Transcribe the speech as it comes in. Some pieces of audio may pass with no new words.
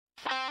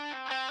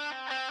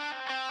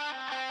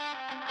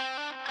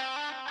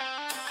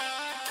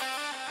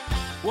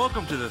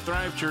Welcome to the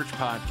Thrive Church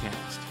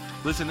Podcast.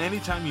 Listen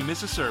anytime you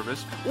miss a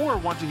service or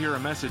want to hear a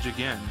message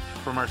again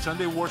from our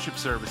Sunday worship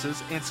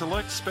services and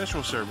select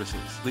special services.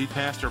 Lead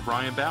Pastor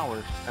Brian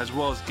Bauer, as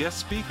well as guest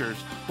speakers,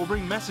 will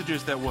bring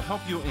messages that will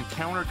help you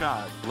encounter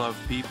God, love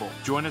people.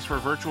 Join us for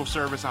a virtual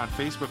service on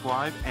Facebook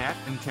Live at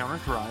Encounter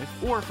Thrive,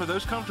 or for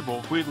those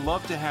comfortable, we'd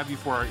love to have you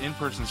for our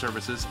in-person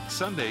services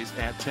Sundays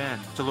at 10.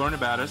 To learn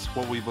about us,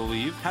 what we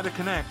believe, how to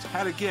connect,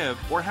 how to give,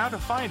 or how to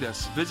find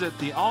us, visit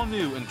the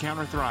all-new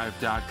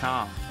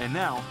EncounterThrive.com. And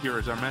now, here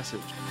is our message.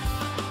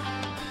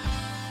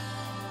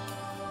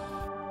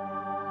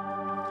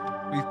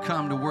 We've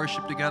come to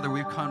worship together.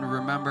 We've come to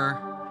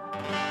remember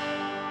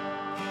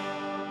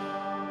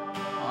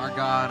our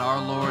God,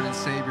 our Lord and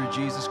Savior,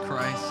 Jesus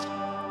Christ,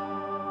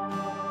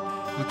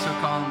 who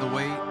took on the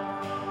weight,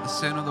 the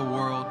sin of the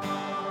world,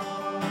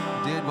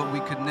 did what we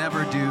could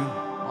never do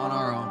on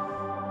our own,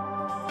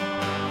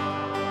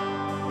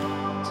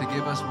 to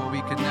give us what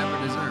we could never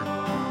deserve.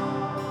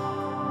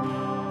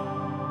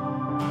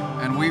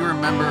 And we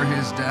remember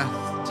his death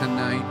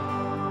tonight,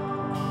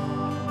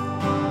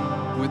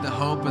 with the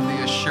hope and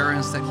the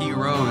assurance that he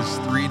rose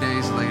 3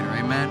 days later.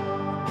 Amen.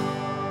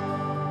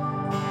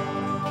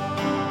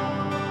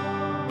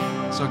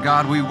 So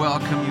God, we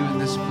welcome you in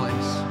this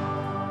place.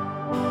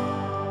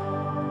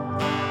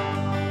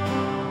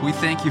 We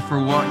thank you for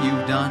what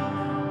you've done.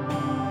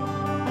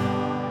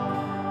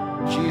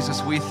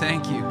 Jesus, we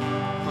thank you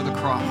for the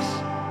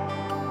cross.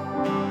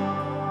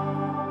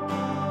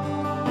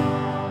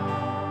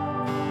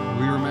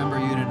 We remember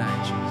you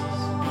tonight, Jesus.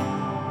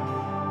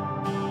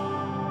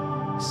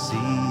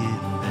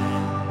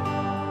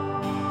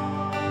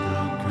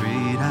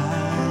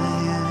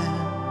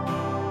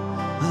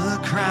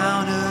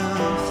 Crown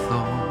of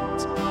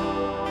thorns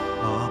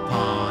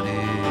upon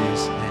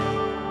his head,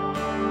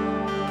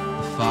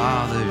 the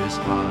Father's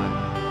heart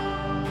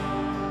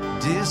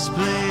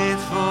displayed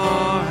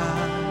for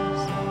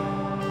us.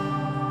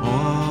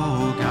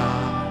 Oh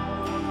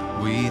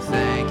God, we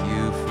thank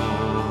you for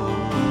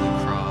the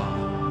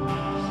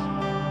cross.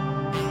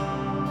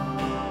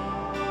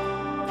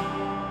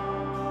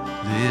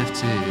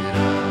 Lifted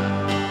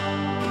up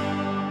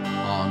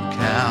on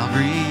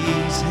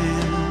Calvary's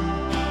hill,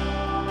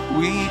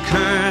 we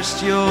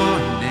cursed your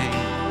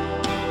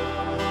name,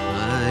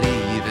 but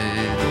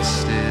even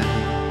still,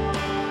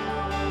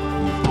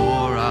 you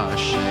bore our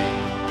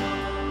shame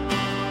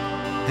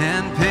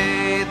and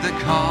paid the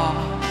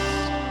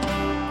cost.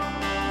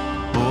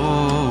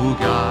 Oh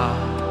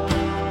God,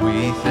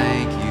 we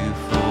thank you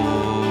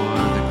for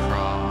the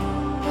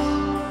cross.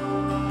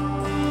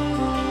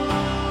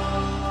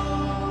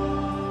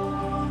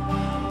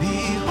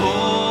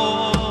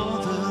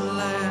 Behold the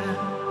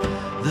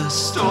Lamb, the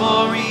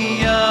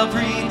story of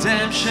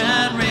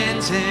redemption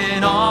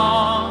written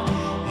on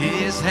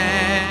his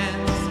hands.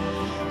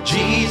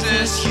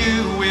 Jesus,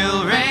 you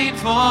will reign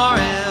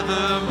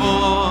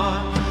forevermore.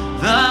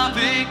 The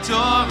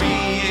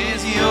victory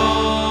is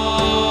yours.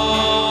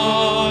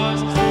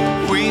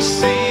 We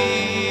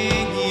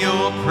sing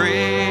your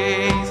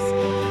praise,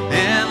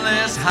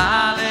 endless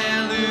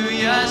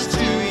hallelujahs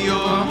to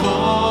your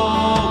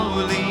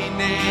holy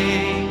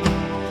name.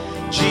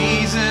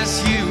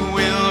 Jesus, you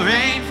will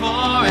reign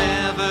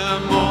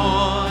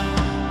forevermore.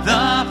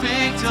 The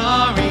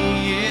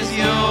victory is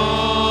yours.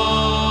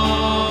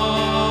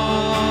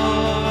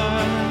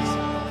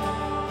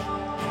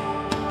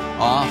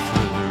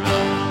 Offer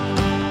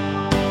up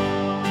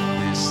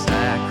this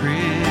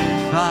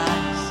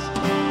sacrifice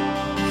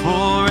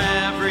for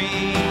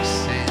every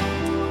sin.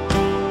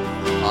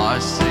 Our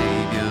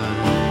Savior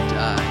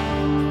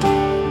died,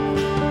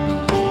 the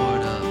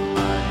Lord of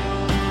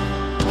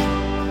life,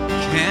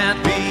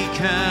 can't be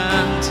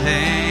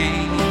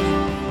contained.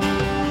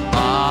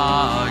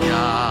 Our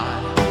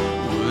God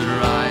would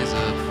rise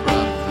up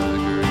from the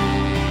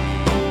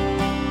grave.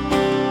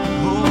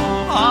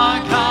 Oh, our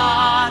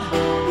God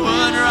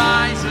would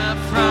rise up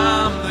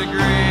from the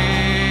grave.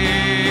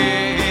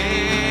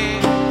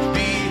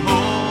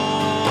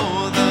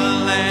 Behold the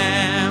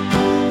Lamb,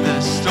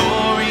 the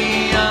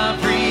story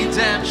of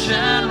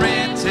redemption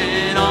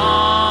written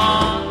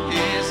on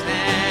his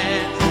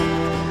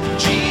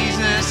hands.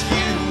 Jesus,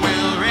 you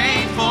will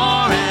reign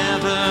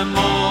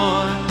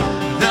forevermore.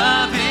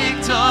 The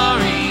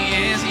victory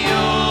is yours.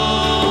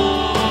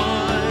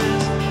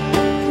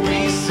 We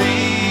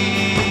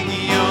sing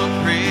your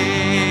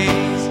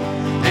praise,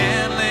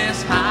 endless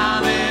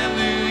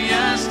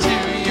hallelujahs to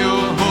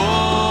your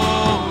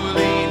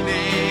holy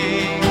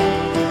name.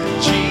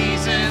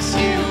 Jesus,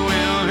 you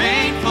will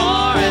reign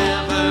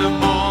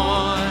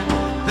forevermore.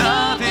 The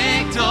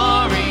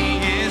victory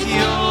is yours.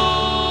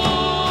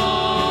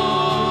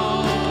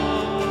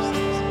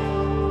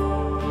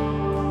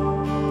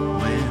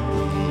 When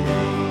the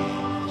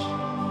age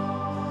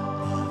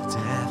of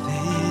death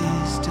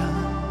is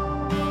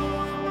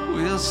done,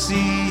 we'll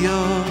see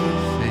your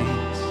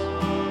face,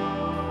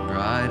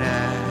 bright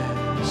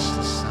as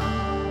the sun.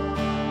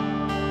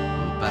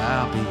 We'll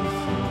bow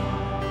before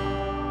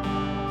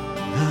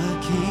the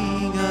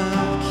King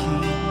of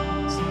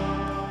Kings.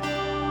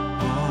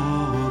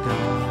 Oh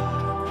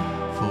God,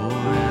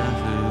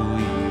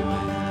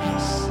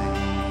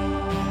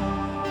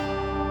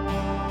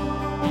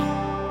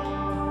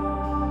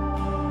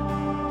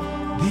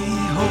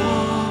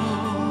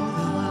 Behold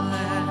the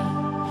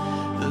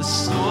Lamb, the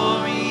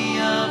story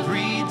of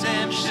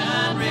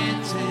redemption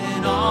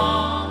written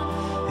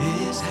on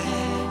his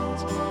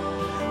hands.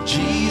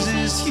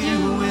 Jesus, you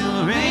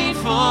will reign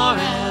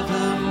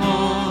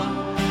forevermore.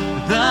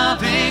 The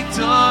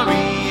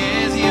victory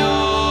is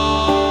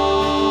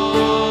yours.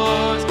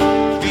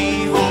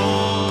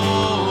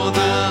 Behold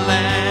the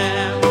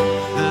Lamb,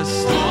 the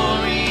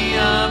story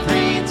of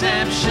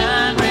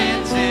redemption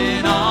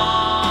written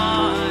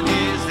on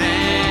his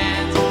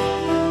hands.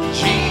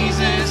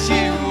 Jesus,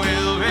 you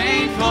will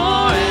reign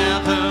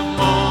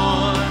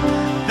forevermore.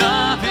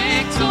 The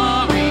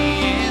victory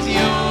is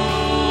yours.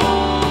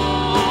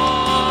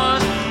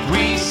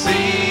 We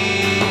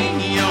sing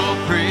your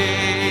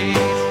praise,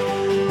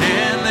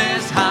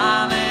 endless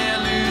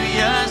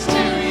hallelujahs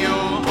to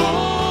your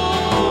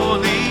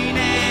holy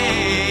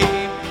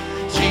name.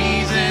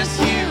 Jesus,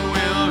 you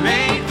will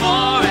reign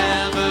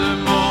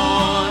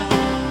forevermore.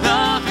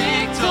 The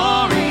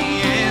victory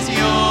is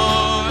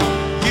yours.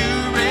 You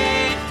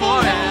reign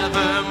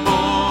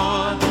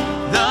forevermore.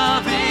 The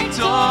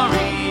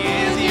victory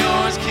is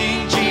yours.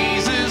 King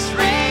Jesus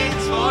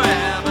reigns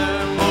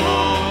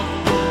forevermore.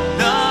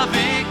 The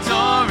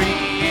victory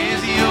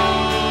is yours.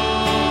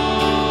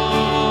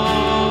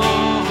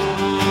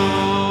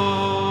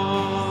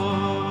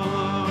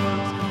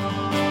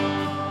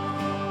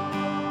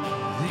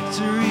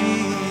 Victory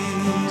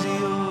is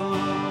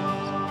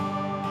yours.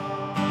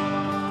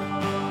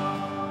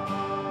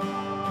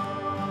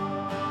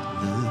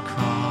 The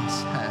cross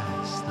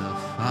has the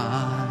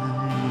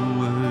final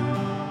word.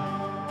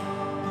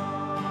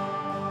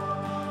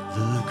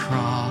 The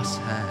cross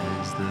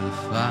has the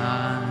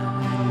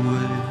final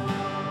word.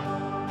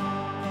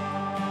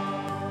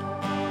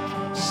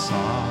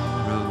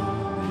 Sorrow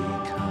may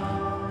come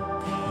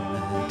in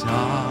the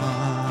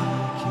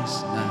darkest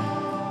night,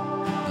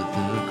 but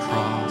the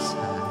cross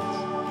has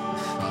the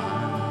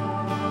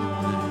final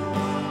word.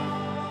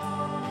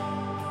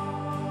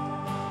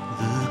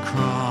 The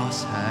cross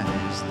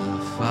has the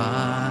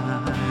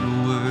final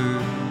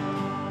word.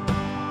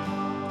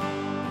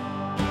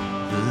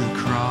 The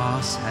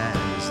cross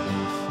has the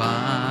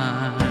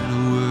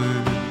final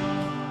word.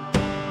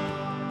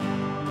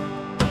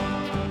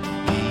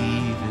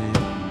 Even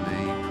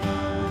may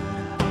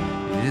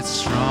put its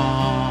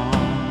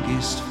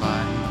strongest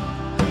fight,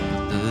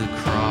 but the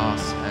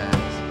cross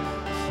has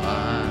the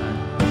final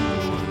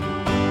word.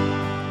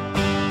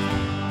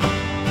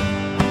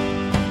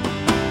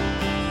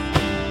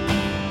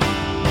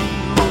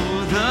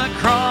 Oh, the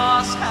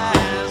cross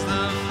has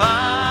the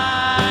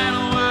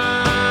final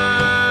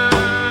word.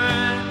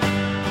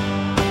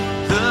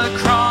 The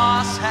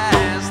cross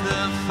has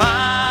the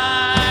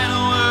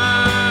final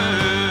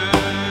word.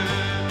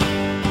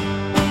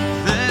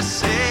 The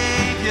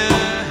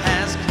Savior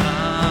has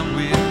come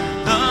with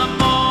the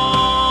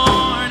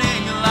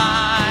morning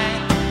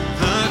light.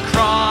 The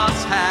cross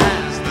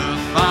has the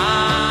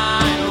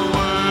final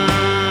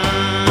word.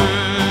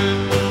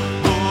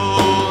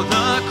 Oh,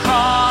 the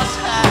cross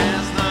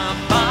has the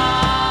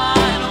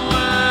final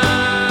word.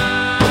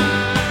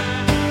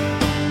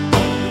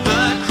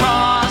 The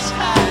cross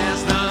has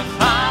the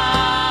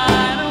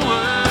final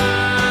word.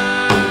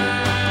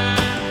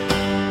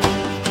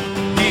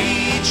 He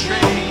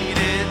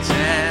traded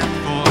death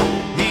for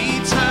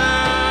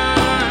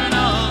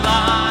eternal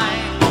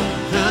life.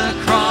 The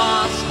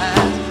cross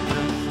has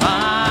the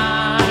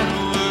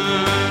final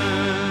word.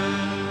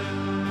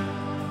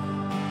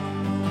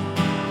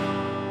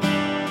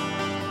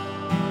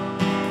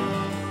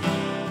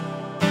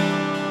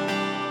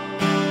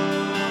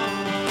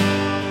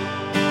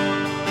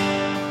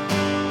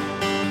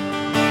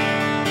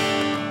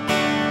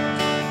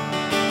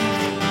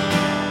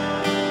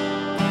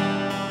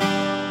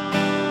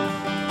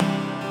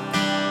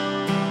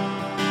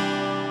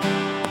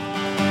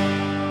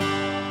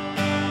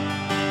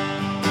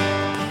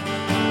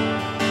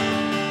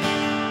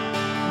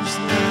 There's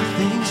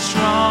nothing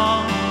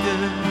stronger,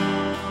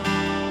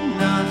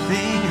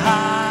 nothing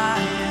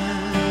higher,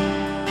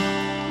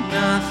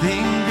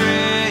 nothing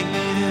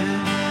greater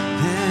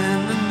than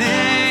the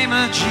name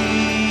of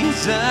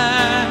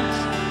Jesus.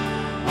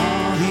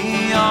 All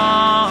the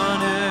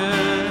honor,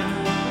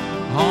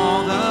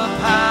 all the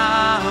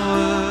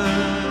power,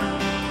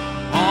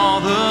 all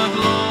the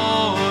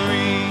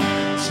glory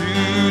to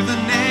the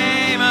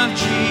name of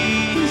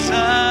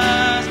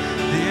Jesus.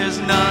 There's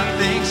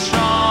nothing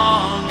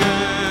stronger,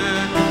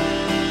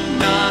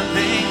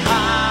 nothing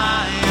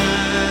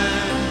higher,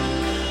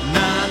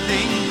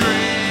 nothing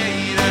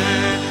greater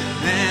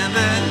than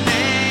the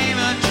name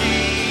of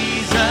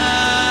Jesus.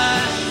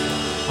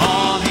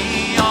 All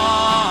the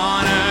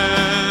honor,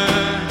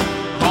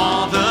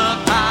 all the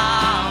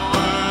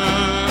power,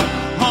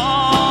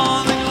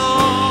 all the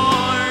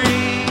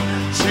glory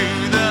to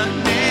the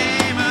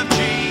name of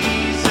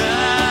Jesus.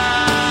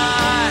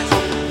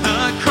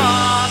 The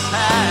cross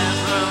has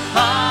the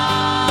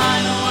final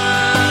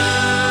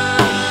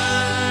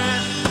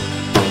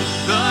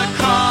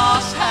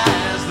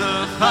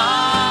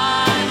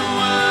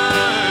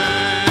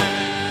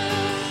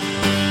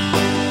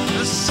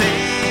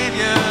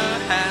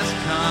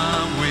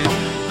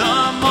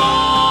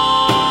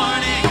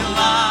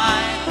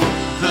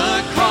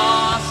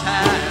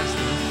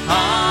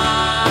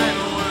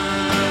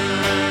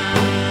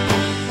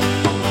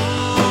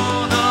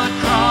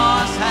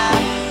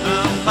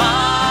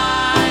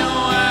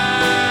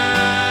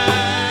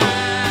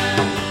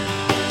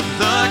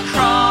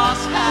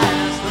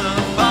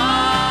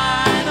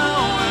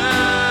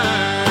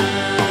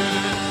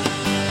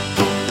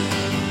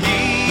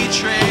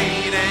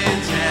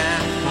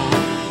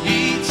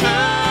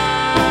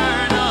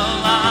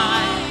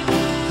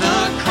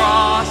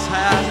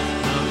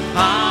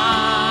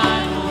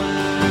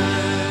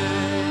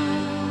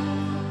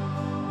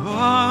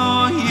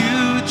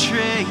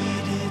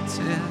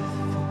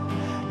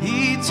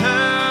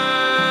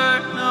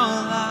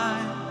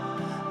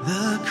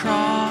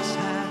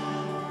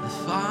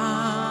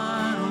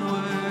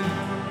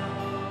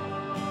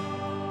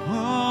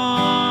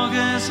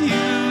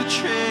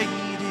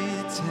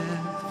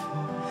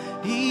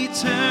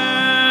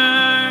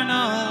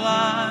eternal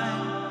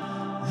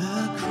life.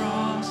 The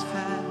cross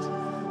has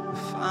the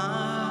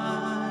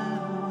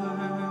final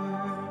word.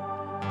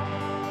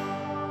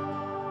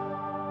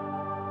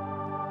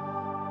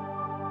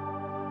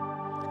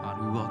 God,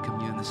 we welcome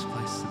you in this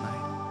place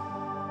tonight.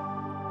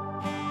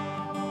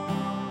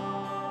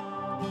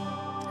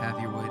 Have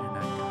your way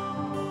tonight,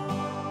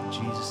 God. In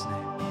Jesus'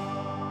 name.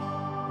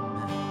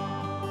 Amen.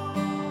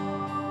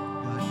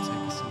 Go ahead and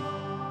take a seat.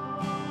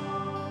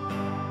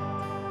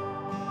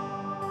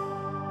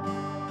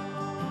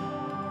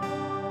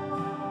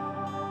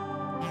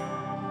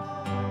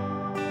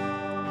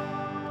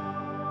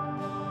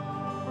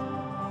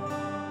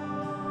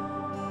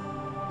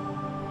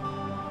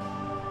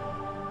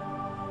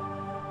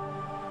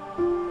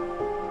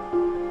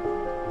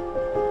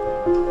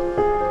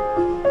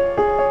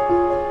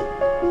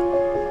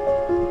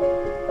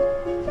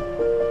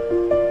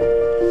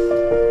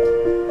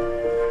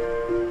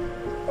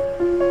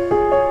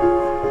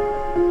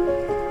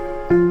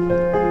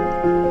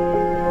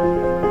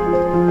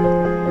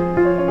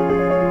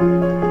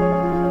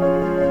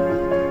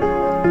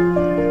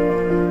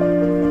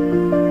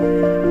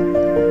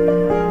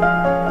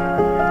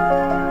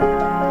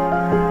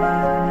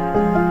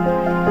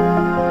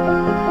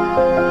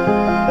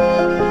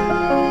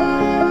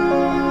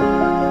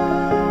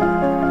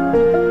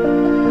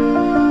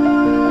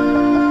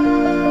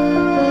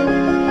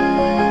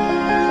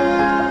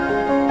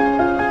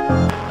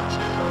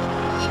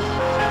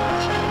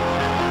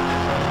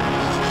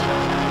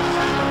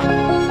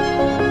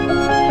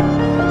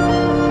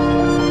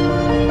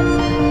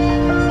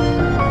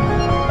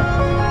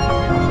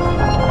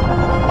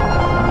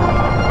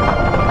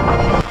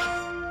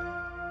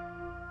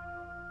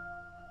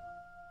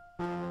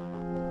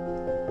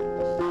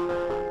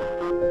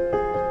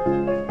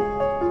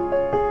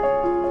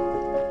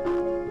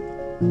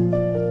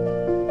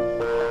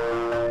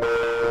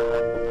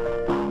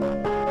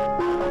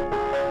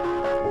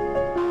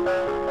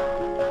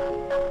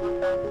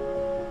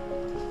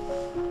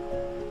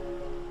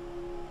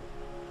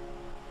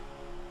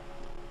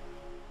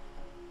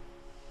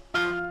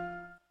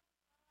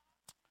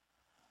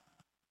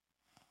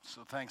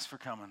 So thanks for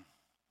coming.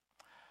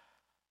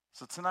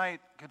 So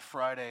tonight, Good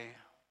Friday,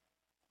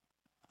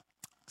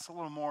 it's a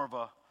little more of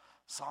a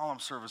solemn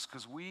service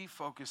because we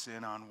focus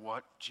in on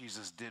what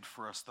Jesus did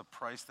for us, the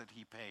price that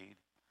he paid.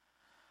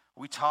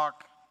 We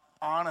talk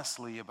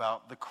honestly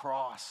about the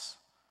cross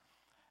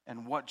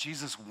and what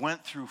Jesus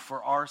went through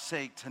for our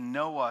sake, to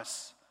know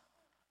us,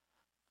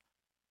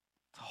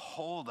 to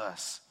hold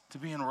us, to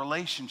be in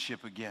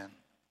relationship again.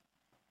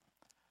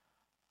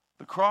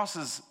 The cross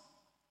is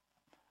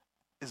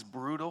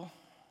brutal,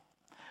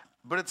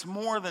 but it's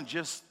more than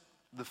just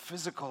the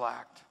physical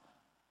act,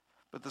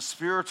 but the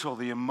spiritual,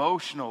 the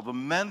emotional, the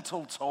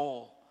mental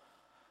toll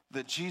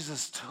that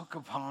Jesus took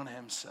upon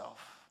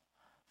himself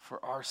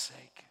for our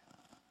sake.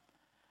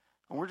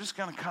 And we're just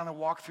going to kind of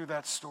walk through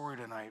that story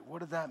tonight. What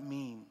did that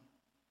mean?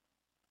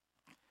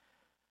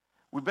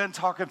 We've been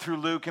talking through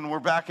Luke, and we're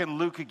back in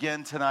Luke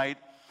again tonight,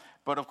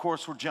 but of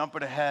course we're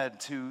jumping ahead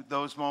to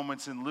those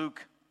moments in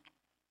Luke.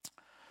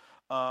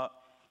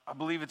 I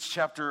believe it's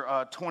chapter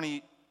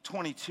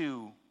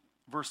 22,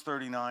 verse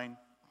 39,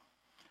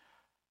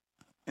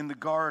 in the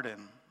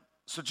garden.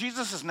 So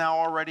Jesus has now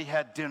already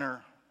had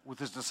dinner with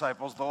his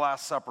disciples, the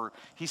Last Supper.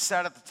 He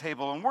sat at the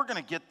table, and we're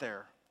going to get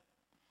there.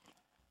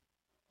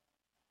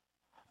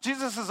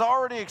 Jesus has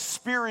already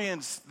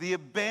experienced the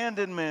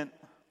abandonment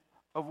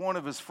of one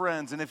of his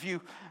friends. And if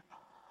you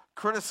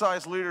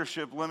criticize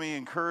leadership, let me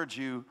encourage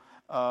you,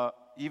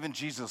 even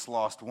Jesus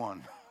lost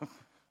one.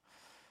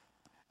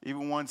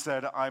 Even one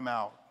said, "I'm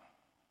out."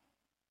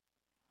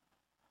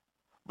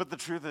 But the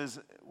truth is,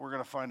 we're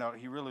going to find out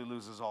he really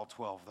loses all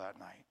 12 that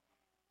night.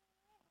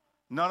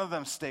 None of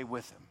them stay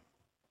with him.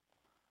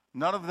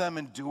 None of them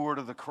endure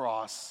to the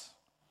cross.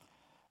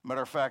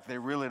 Matter of fact, they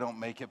really don't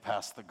make it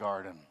past the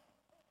garden,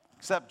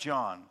 except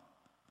John.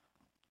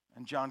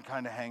 And John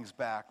kind of hangs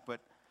back.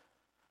 But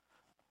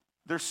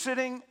they're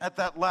sitting at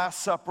that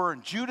Last Supper,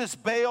 and Judas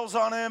bails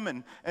on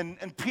him,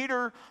 and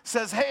Peter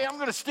says, "Hey, I'm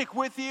going to stick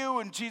with you."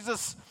 And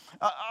Jesus,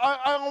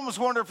 I almost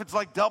wonder if it's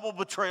like double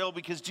betrayal,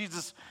 because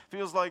Jesus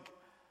feels like,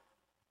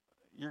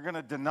 you're going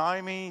to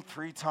deny me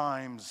 3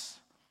 times,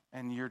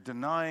 and you're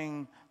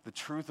denying the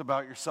truth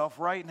about yourself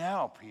right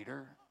now,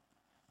 Peter.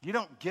 You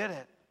don't get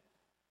it.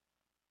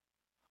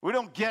 We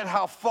don't get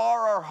how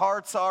far our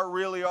hearts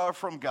really are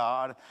from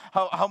God,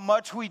 how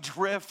much we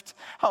drift,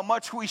 how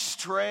much we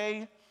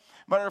stray.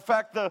 Matter of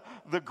fact,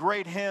 the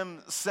great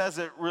hymn says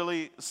it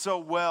really so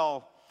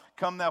well.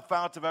 "Come thou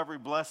fount of every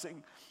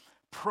blessing,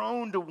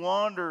 prone to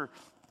wander,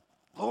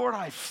 Lord,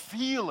 I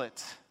feel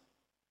it."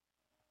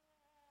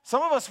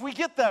 Some of us, we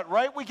get that,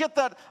 right? We get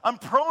that. I'm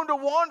prone to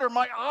wander.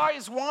 My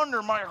eyes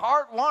wander. My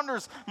heart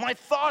wanders. My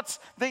thoughts,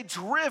 they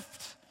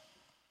drift.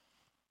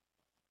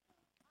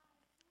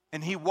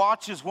 And he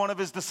watches one of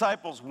his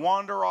disciples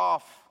wander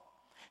off.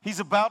 He's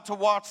about to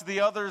watch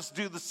the others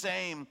do the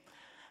same.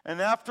 And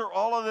after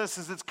all of this,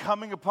 as it's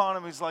coming upon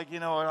him, he's like,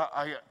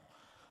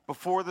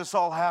 before this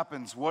all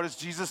happens, what does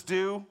Jesus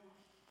do?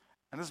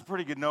 And this is a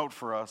pretty good note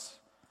for us.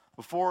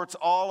 Before it's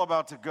all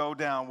about to go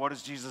down, what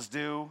does Jesus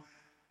do?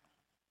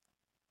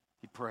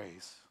 He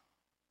prays.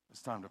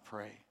 It's time to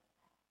pray.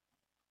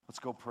 Let's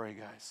go pray,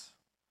 guys.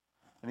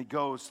 And he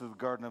goes to the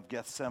Garden of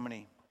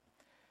Gethsemane.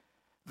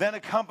 Then,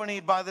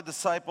 accompanied by the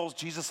disciples,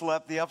 Jesus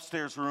left the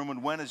upstairs room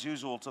and went as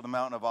usual to the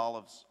Mountain of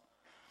Olives.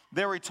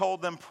 There he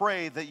told them,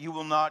 "Pray that you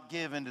will not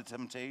give into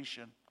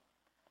temptation."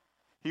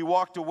 He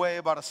walked away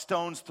about a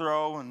stone's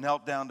throw and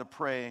knelt down to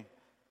pray.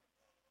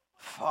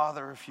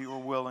 "Father, if you are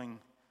willing,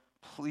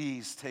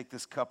 please take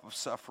this cup of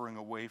suffering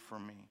away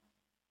from me."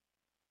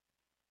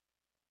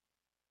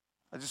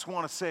 I just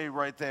want to say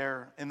right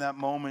there in that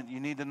moment,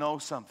 you need to know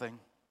something.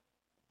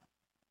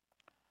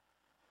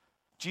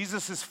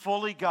 Jesus is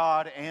fully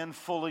God and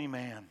fully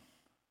man.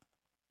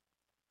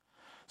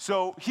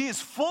 So he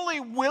is fully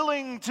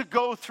willing to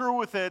go through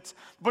with it,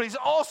 but he's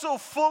also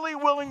fully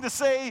willing to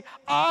say,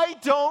 I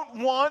don't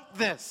want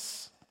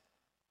this.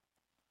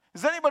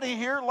 Is anybody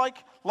here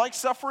like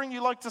suffering?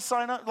 You like to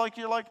sign up? Like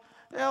you're like,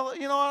 yeah,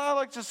 you know, I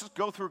like to just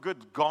go through a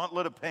good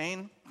gauntlet of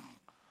pain,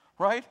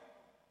 right?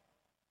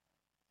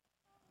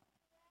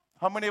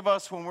 How many of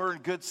us, when we're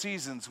in good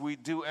seasons, we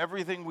do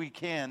everything we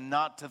can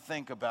not to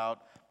think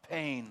about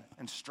pain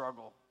and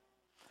struggle?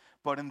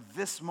 But in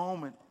this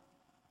moment,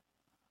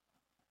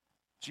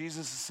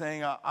 Jesus is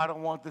saying, I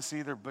don't want this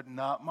either, but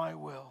not my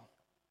will.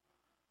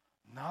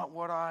 Not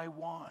what I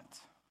want.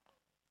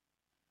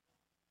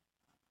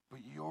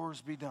 But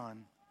yours be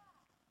done.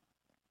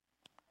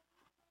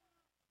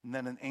 And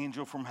then an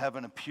angel from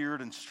heaven appeared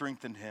and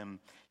strengthened him.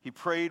 He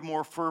prayed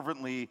more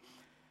fervently,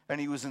 and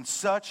he was in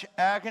such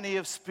agony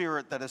of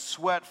spirit that his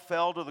sweat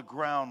fell to the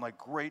ground like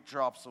great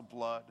drops of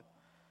blood.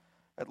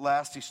 At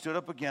last he stood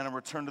up again and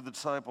returned to the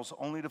disciples,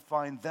 only to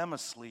find them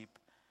asleep.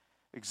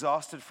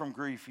 Exhausted from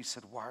grief, he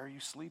said, "Why are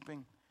you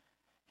sleeping?"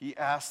 He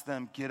asked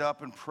them, "Get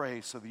up and pray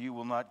so that you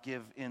will not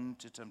give in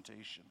to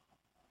temptation."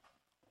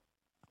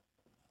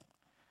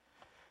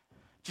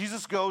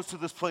 Jesus goes to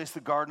this place,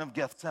 the Garden of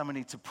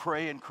Gethsemane, to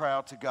pray and cry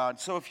out to God.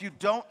 So if you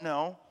don't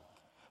know,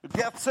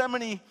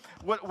 Gethsemane,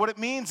 what it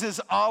means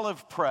is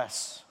olive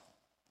press.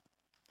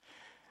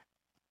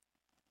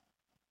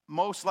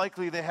 Most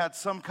likely they had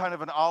some kind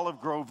of an olive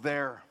grove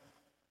there.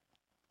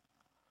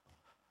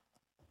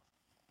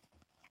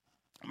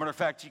 Matter of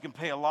fact, you can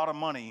pay a lot of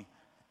money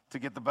to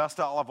get the best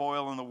olive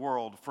oil in the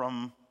world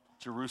from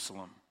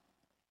Jerusalem,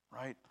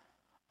 right?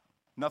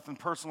 Nothing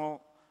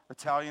personal,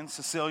 Italians,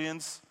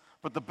 Sicilians,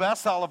 but the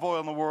best olive oil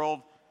in the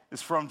world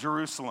is from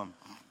Jerusalem.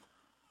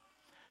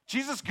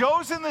 Jesus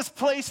goes in this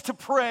place to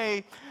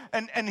pray,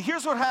 and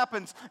here's what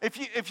happens.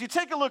 If you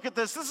take a look at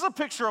this is a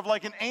picture of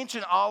like an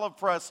ancient olive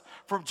press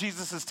from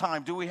Jesus'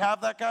 time. Do we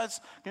have that,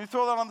 guys? Can you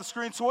throw that on the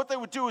screen? So what they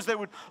would do is they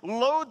would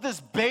load this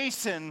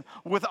basin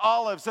with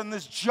olives and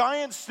this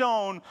giant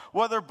stone,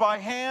 whether by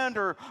hand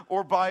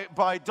or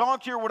by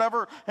donkey or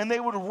whatever, and they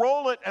would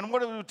roll it, and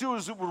what it would do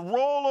is it would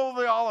roll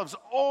over the olives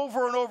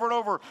over and over and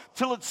over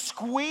till it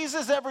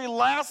squeezes every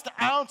last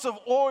ounce of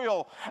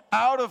oil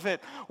out of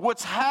it.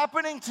 What's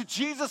happening to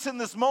Jesus in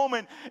this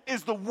moment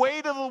is the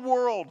weight of the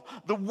world,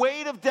 the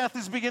weight of death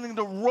is beginning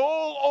to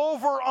roll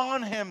over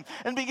on him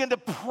and begin to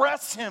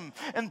press him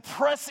and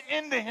press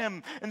into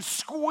him and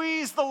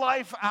squeeze the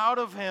life out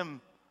of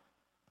him.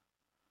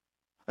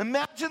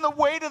 Imagine the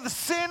weight of the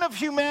sin of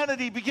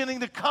humanity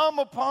beginning to come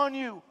upon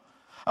you.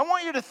 I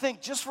want you to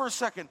think just for a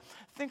second.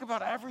 Think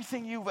about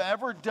everything you've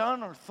ever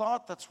done or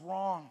thought that's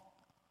wrong.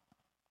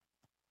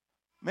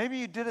 Maybe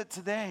you did it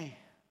today.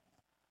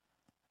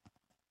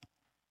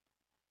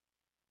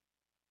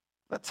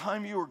 That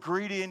time you were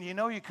greedy and you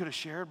know you could have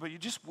shared, but you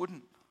just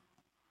wouldn't.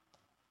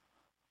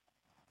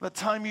 That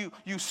time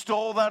you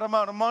stole that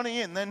amount of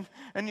money and then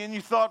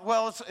you thought,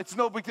 well, it's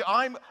no big deal.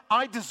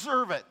 I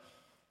deserve it.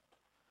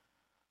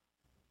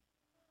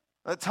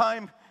 That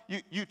time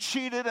you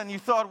cheated and you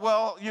thought,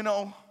 well, you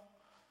know,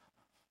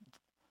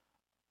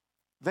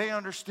 they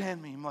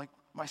understand me. I'm like,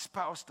 my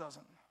spouse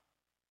doesn't.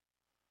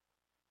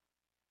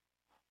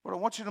 But I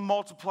want you to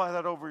multiply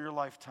that over your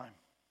lifetime.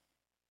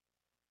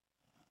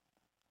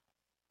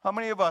 How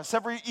many of us,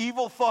 every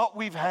evil thought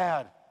we've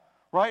had,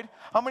 right?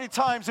 How many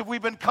times have we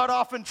been cut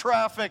off in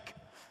traffic,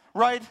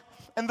 right?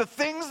 And the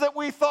things that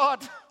we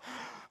thought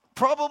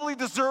probably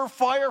deserve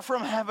fire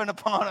from heaven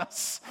upon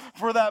us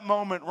for that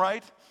moment,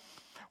 right?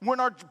 When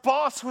our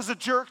boss was a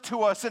jerk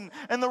to us and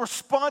the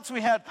response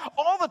we had,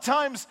 all the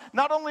times,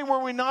 not only were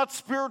we not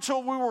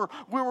spiritual,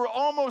 we were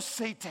almost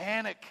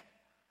satanic.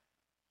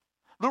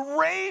 The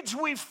rage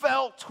we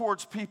felt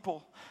towards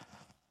people.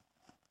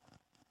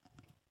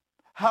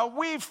 How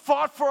we've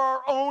fought for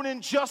our own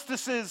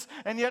injustices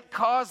and yet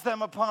caused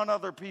them upon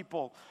other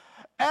people.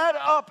 Add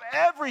up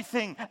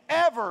everything,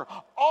 ever,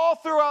 all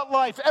throughout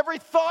life, every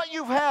thought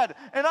you've had.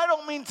 And I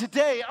don't mean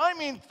today, I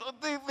mean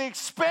the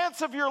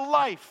expanse of your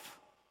life.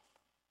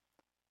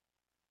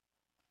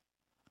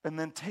 And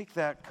then take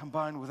that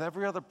combined with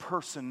every other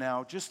person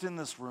now, just in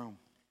this room.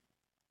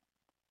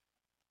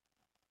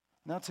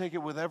 Now take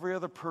it with every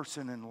other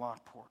person in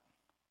Lockport.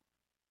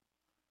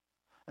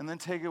 And then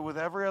take it with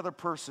every other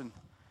person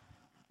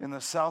in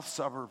the south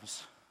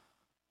suburbs.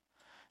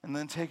 And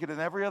then take it in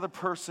every other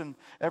person,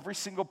 every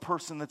single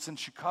person that's in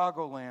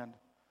Chicagoland.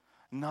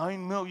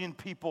 9 million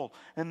people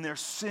and their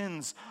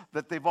sins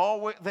that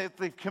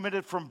they've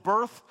committed from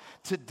birth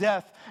to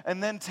death,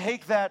 and then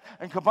take that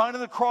and combine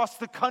it across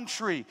the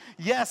country.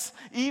 Yes,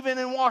 even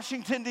in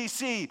Washington,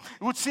 D.C.,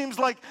 which seems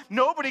like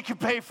nobody could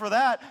pay for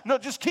that. No,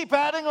 just keep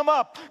adding them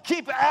up.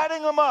 Keep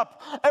adding them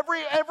up.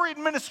 Every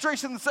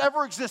administration that's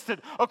ever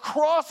existed,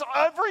 across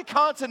every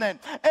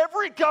continent,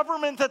 every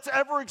government that's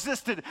ever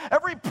existed,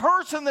 every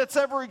person that's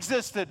ever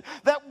existed,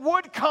 that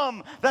would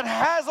come, that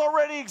has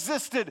already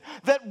existed,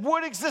 that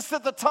would exist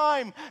at the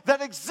time, that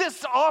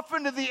exists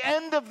often to the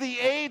end of the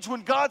age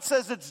when God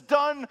says it's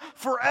done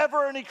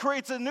forever and he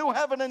creates a new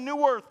heaven and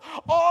new earth.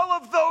 All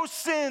of those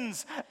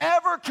sins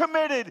ever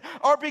committed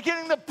are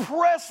beginning to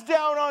press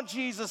down on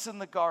Jesus in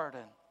the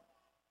garden.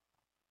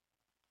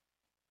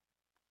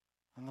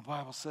 And the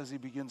Bible says he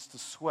begins to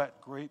sweat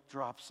great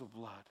drops of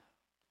blood.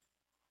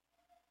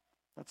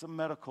 That's a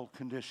medical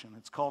condition.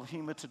 It's called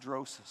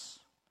hematidrosis.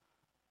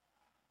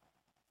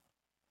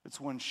 It's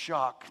when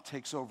shock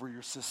takes over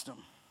your system.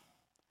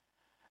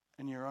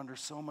 And you're under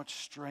so much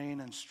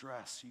strain and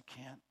stress, you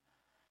can't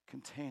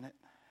contain it.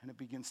 And it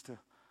begins to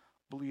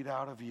bleed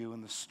out of you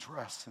in the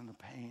stress and the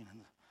pain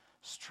and the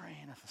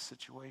strain of the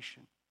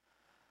situation.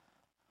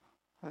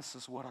 This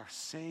is what our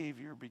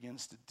Savior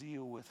begins to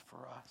deal with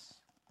for us.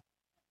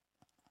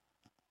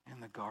 In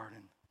the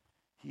garden,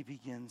 he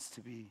begins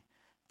to be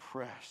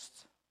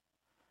pressed.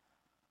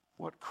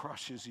 What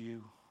crushes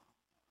you?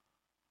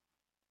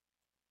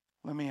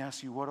 Let me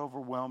ask you, what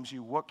overwhelms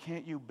you? What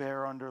can't you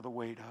bear under the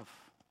weight of?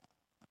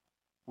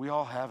 We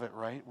all have it,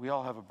 right? We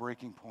all have a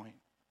breaking point.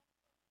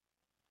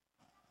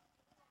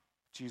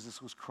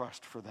 Jesus was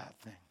crushed for that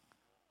thing.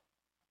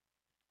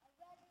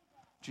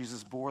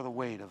 Jesus bore the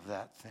weight of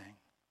that thing.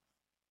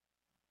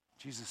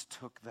 Jesus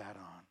took that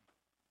on.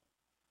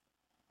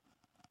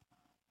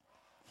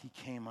 He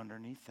came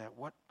underneath that.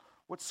 What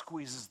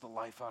squeezes the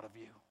life out of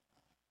you?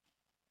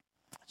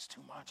 It's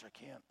too much. I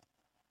can't.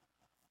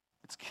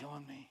 It's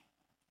killing me.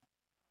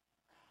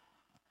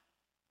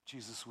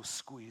 Jesus was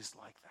squeezed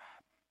like that.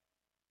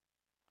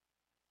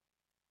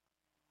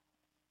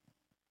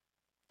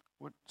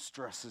 What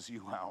stresses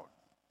you out?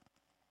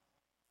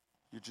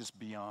 You're just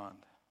beyond.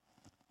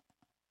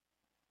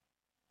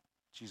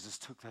 Jesus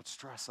took that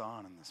stress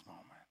on in this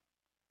moment.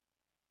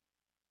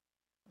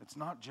 It's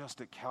not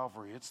just at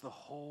Calvary, it's the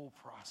whole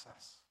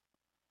process.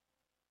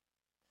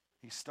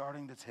 He's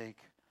starting to take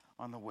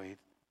on the weight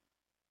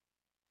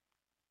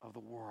of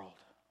the world.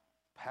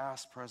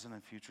 Past, present,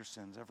 and future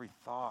sins. Every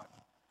thought,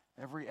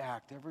 every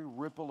act, every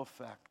ripple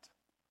effect.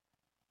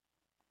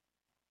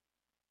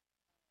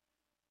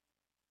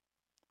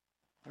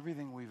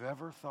 Everything we've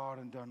ever thought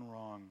and done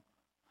wrong.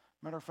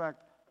 Matter of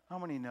fact, how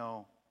many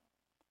know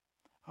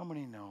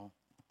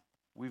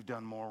we've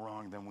done more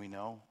wrong than we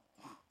know?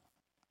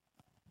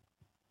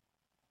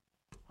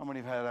 How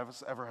many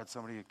have ever had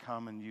somebody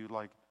come and you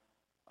like,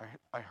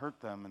 I hurt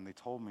them and they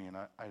told me and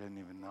I didn't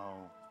even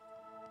know?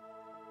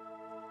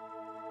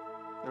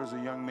 There was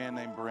a young man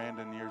named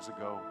Brandon years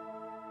ago.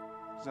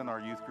 He was in our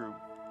youth group.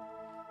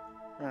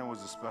 Brandon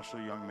was a special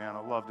young man.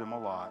 I loved him a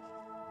lot.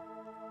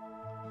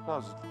 I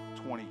was a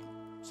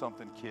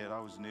 20-something kid. I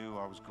was new.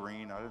 I was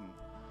green. I didn't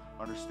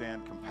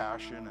understand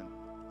compassion. And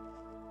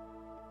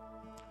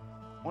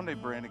one day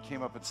Brandon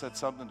came up and said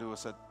something to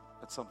us at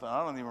something.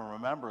 I don't even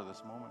remember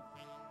this moment.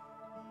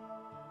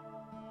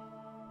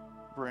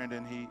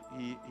 Brandon, he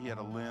had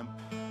a limp,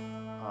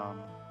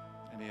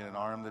 and he had an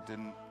arm that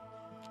didn't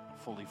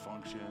fully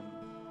function.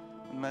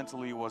 And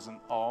mentally he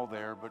wasn't all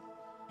there, but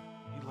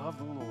he loved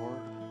the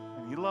Lord,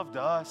 and he loved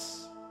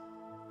us.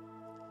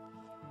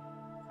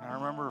 And I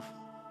remember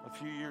a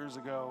few years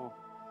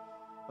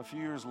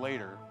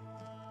later,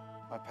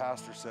 my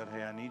pastor said,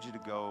 hey, I need you to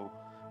go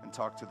and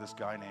talk to this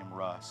guy named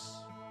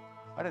Russ.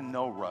 I didn't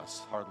know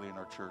Russ hardly in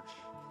our church.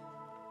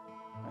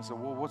 I said,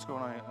 well, what's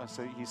going on?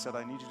 He said,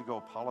 I need you to go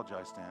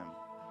apologize to him.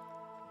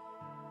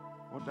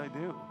 What did I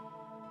do?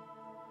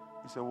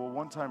 He said, well,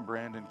 one time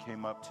Brandon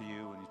came up to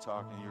you and you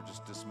talked and you're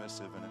just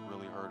dismissive and it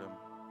really hurt him.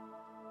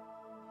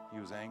 He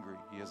was angry.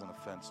 He has an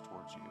offense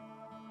towards you.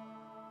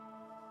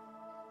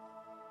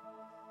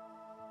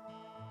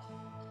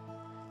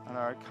 And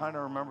I kind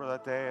of remember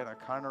that day, and I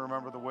kind of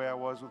remember the way I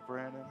was with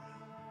Brandon.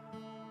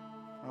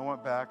 I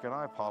went back and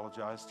I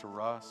apologized to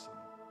Russ.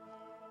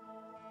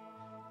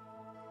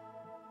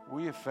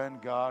 We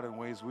offend God in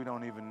ways we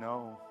don't even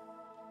know.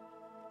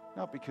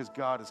 Not because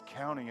God is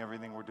counting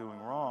everything we're doing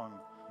wrong,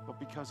 but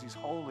because he's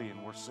holy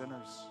and we're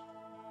sinners.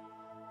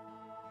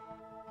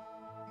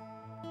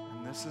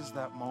 And this is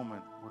that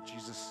moment where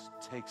Jesus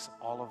takes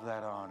all of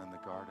that on in the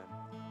garden.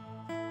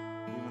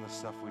 Even the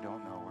stuff we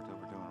don't know we're doing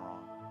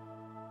wrong.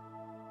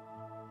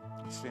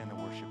 Let's stand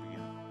and worship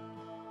again.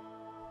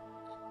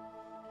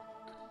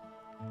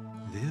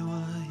 There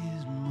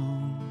was a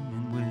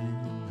moment when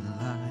the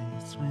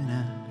lights went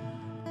out,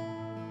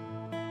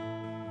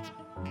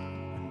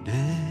 when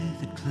death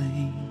had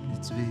claimed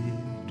its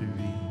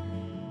victory.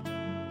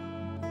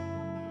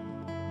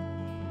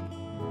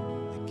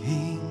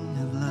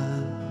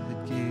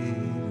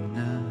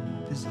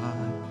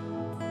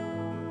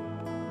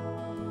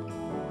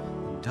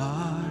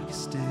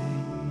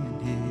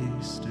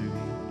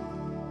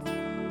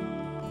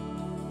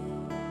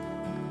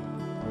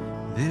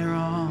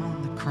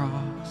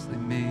 cross they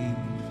made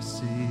for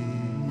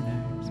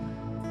sinners,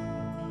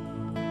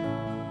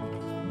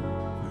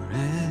 where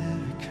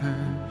every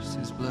curse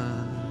His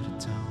blood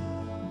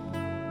atoned.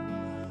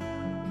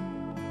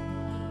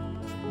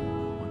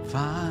 One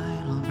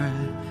final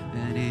breath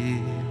and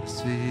it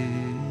was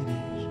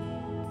finished,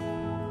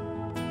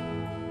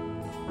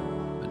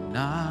 but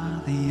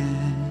not the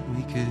end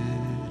we could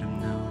have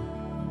known.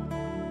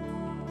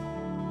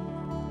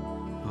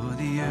 For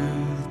the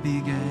earth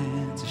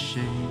began to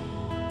shake,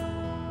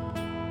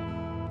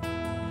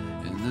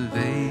 and the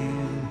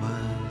veil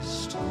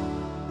was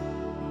torn.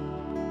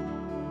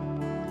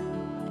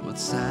 What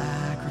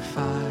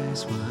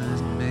sacrifice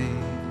was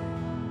made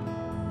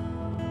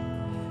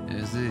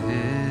as the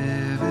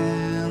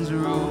heavens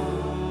roll?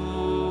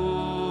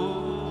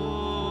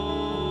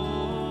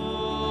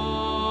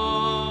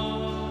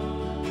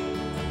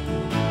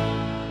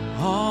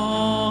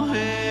 All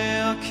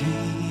hail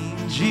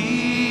King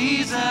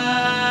Jesus.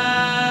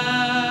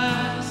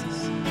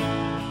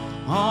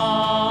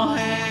 All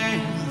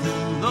hail the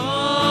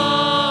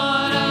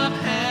Lord of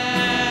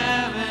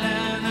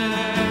heaven and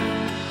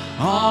earth.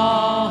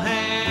 All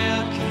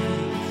hail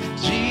King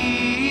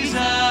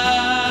Jesus.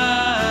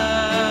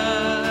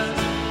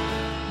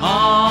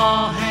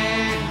 All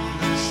hail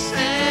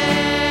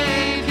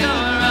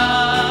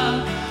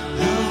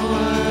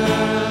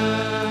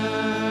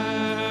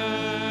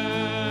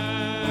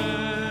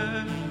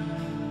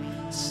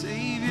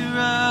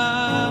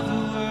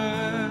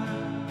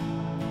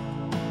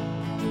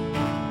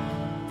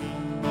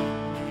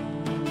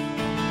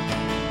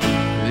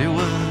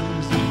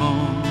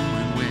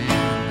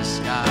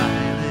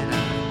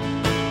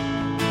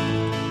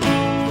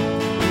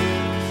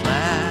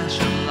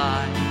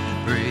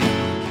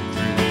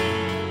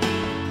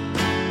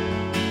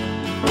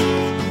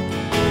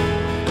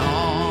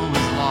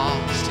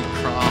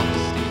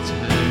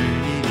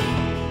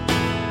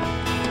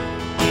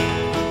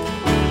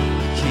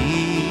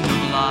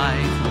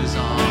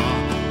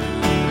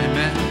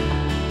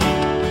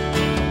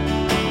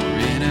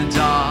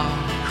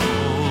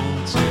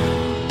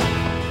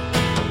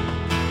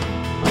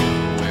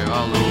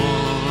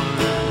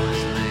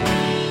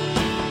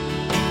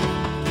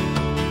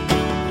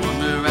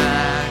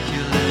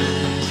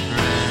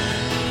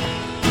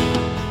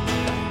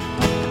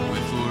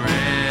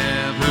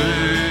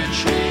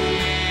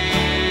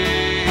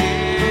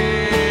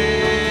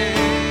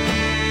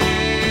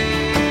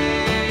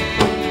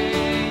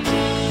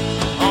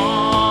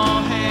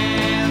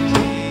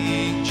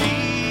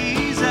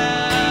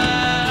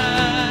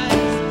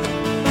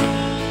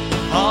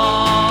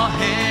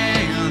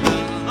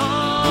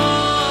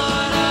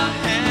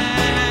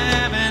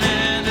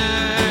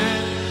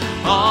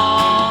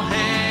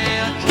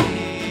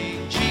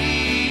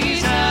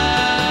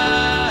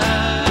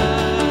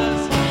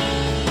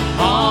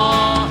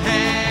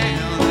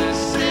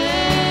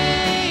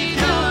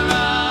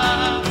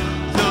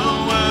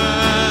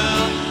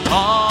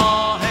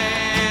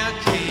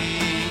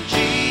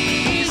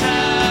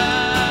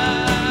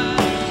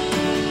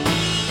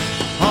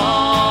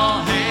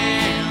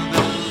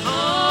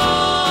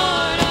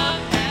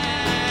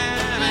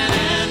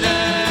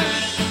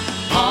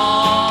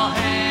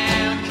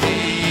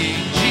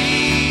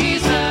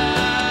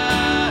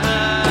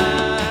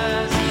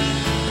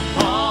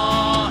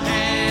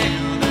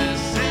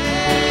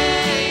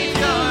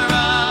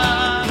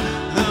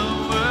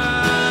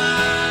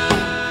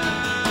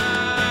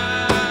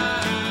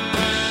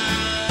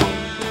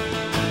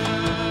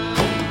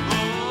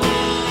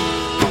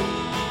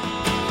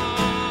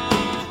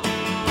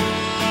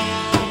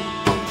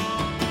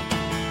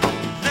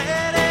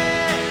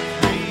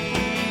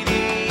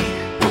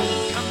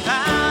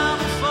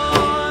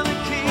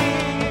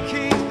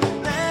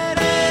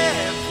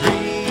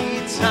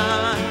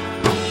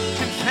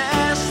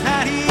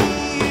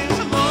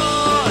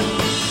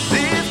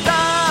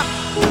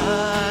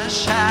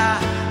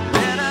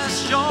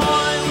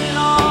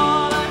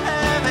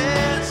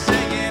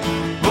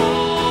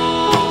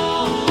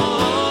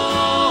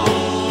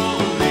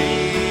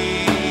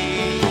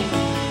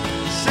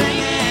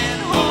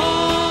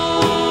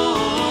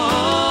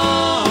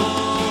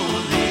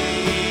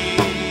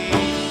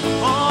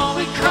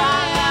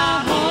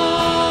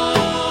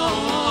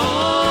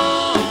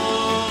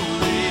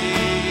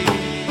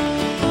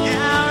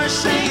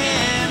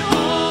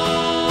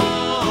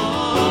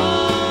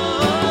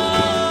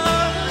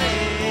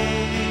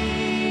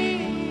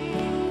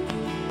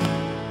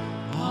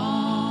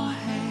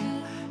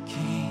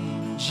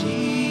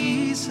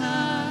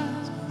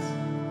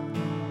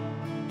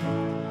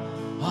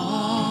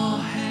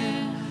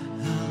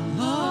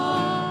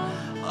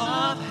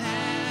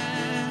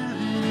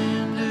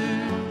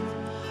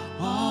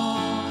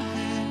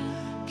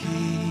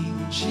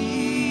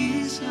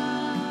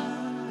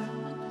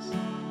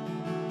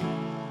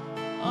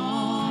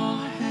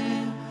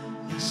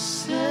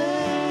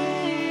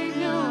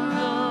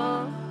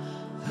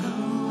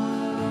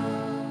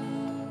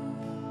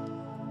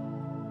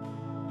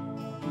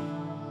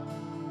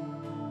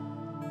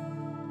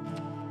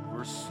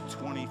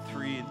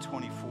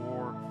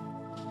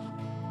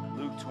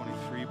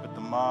But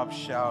the mob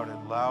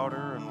shouted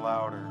louder and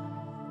louder,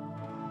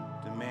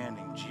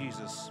 demanding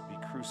Jesus be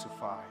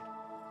crucified.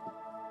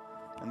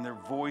 And their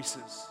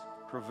voices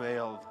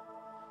prevailed.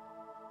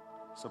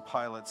 So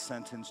Pilate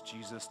sentenced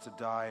Jesus to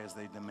die as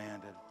they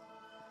demanded.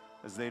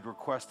 As they'd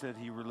requested,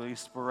 he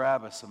released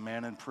Barabbas, a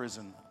man in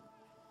prison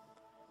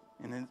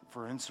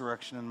for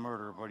insurrection and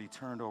murder, but he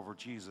turned over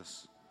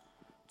Jesus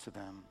to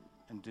them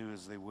and do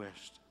as they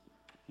wished.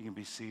 You can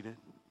be seated.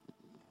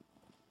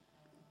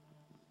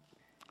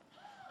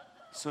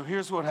 So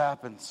here's what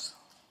happens.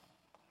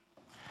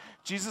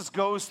 Jesus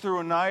goes through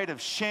a night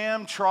of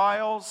sham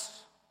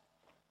trials,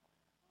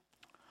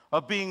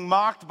 of being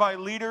mocked by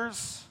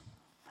leaders,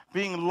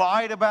 being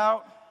lied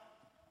about,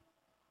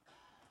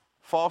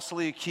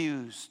 falsely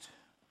accused.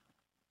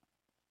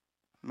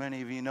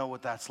 Many of you know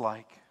what that's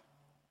like.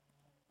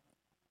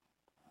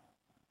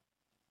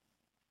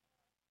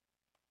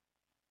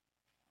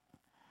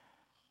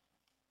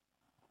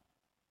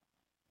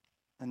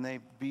 And they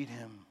beat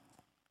him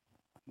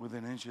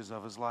within inches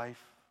of his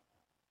life.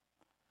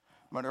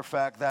 Matter of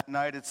fact, that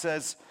night it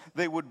says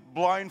they would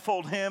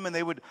blindfold him and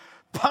they would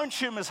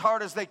punch him as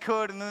hard as they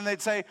could, and then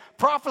they'd say,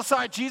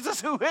 "Prophesy,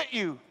 Jesus, who hit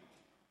you?"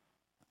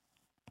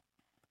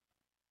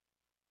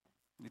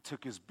 They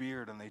took his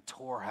beard and they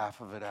tore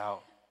half of it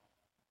out,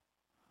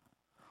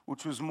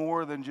 which was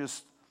more than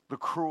just the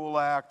cruel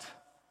act.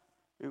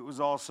 It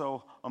was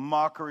also a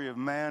mockery of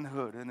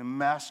manhood and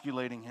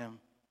emasculating him.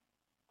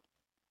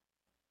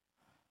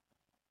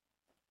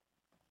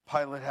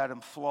 Pilate had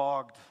him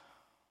flogged.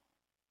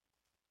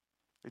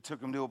 They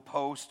took him to a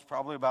post,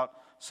 probably about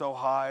so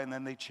high, and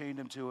then they chained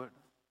him to it.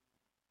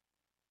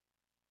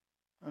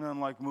 And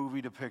unlike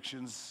movie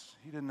depictions,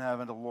 he didn't have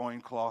a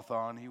loincloth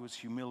on. He was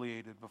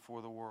humiliated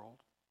before the world.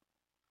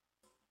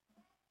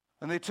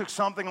 And they took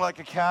something like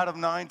a cat of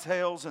nine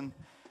tails, and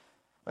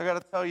I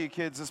got to tell you,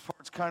 kids, this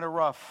part's kind of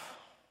rough.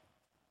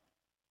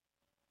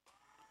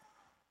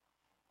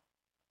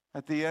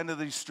 At the end of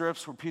these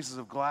strips were pieces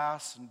of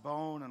glass and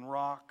bone and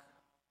rock.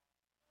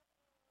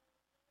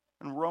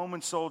 And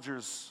Roman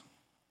soldiers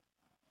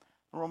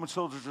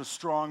are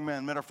strong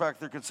men. Matter of fact,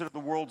 they're considered the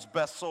world's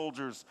best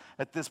soldiers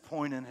at this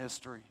point in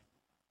history.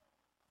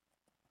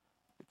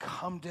 They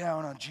come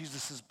down on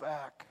Jesus'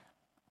 back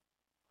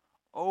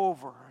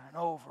over and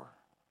over,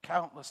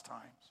 countless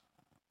times.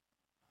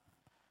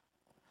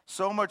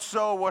 So much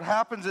so, what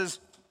happens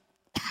is,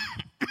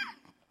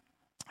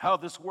 how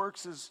this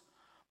works is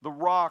the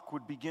rock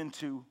would begin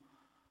to,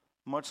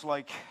 much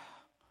like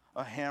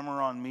a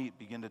hammer on meat,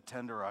 begin to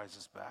tenderize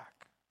his back.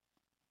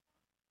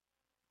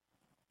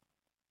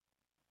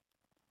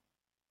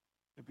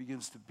 It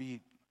begins to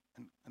beat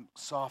and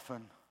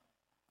soften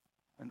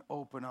and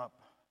open up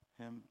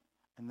him.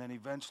 And then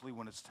eventually,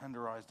 when it's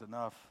tenderized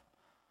enough,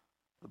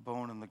 the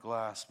bone and the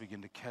glass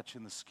begin to catch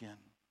in the skin.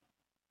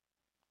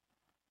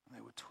 And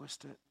they would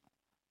twist it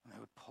and they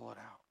would pull it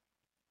out.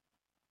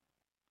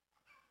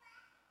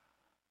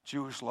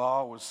 Jewish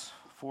law was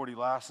 40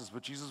 lashes,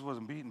 but Jesus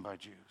wasn't beaten by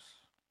Jews.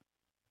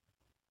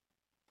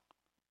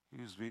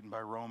 He was beaten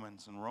by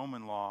Romans, and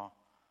Roman law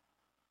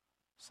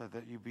said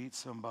that you beat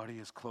somebody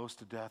as close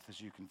to death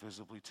as you can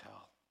visibly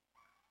tell.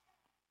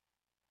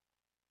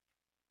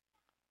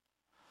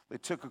 They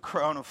took a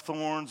crown of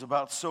thorns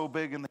about so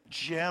big and they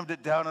jammed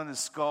it down on his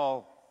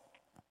skull.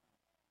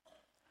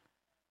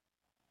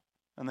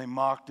 And they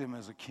mocked him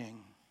as a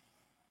king.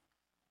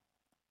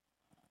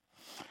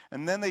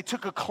 And then they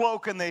took a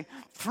cloak and they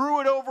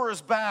threw it over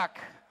his back.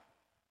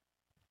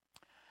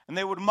 And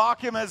they would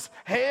mock him as,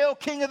 "Hail,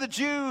 King of the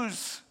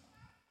Jews."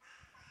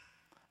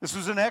 This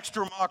was an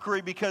extra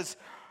mockery because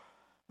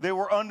they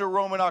were under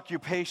Roman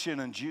occupation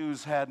and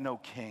Jews had no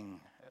king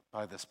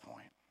by this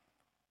point.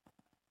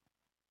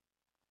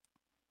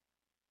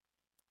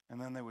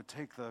 And then they would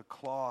take the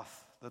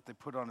cloth that they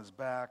put on his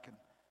back, and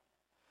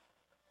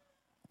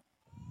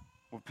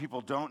what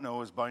people don't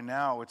know is by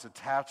now it's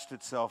attached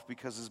itself,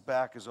 because his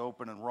back is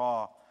open and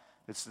raw.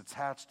 It's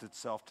attached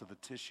itself to the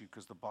tissue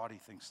because the body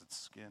thinks it's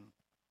skin.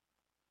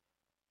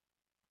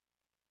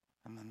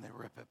 And then they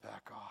rip it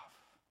back off.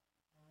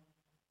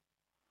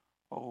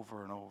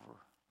 Over and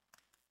over.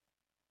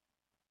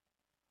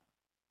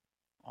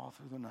 All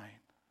through the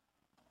night,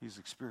 he's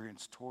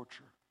experienced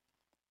torture,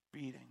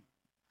 beating.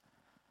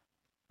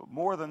 But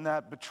more than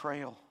that,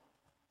 betrayal.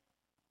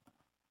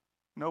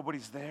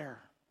 Nobody's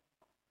there.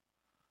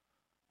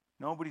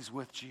 Nobody's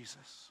with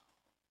Jesus.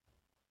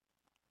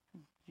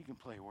 You can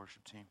play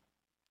worship team.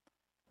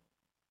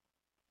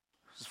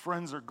 His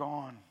friends are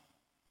gone.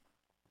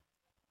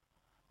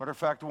 Matter of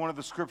fact, one of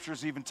the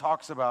scriptures even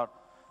talks about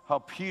how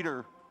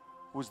Peter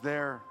was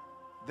there.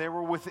 They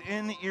were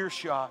within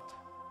earshot.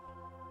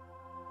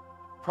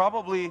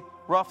 Probably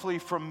roughly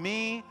from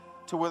me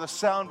to where the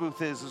sound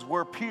booth is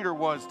where Peter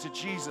was to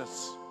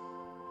Jesus.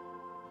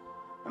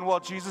 And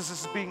while Jesus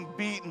is being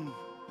beaten,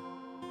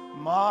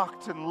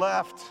 mocked, and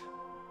left,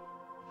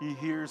 he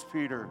hears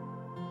Peter.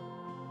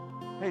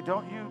 "Hey,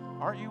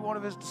 aren't you one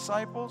of his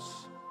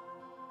disciples?"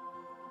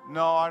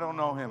 "No, I don't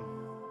know him."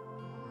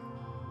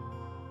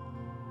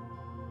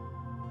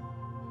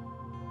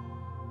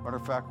 Matter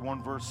of fact,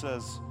 one verse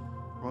says,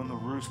 when the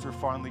rooster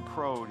finally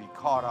crowed, he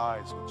caught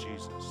eyes with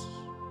Jesus.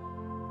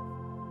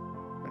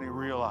 And he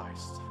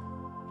realized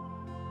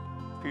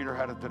Peter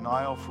had a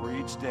denial for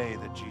each day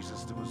that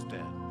Jesus was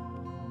dead.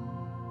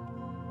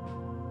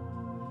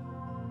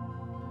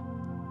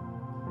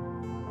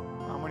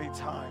 How many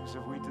times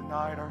have we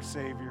denied our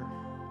Savior?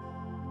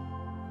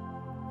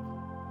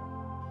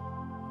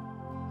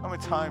 How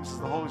many times has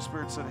the Holy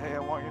Spirit said, hey, I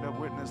want you to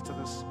witness to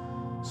this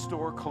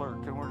store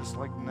clerk, and we're just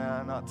like,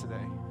 nah, not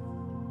today.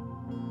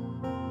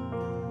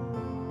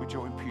 We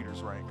joined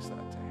Peter's ranks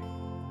that day.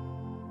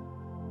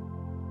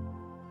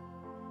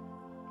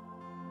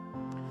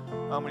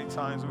 How many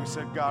times have we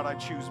said, God, I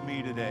choose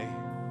me today.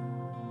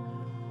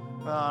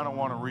 I don't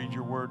want to read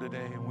your word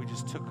today, and we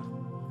just took,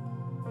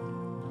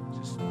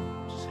 just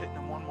hitting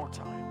him one more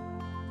time.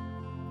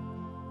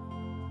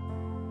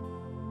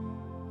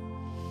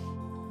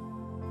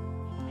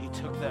 He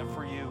took that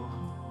for you.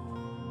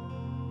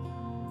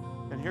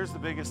 And here's the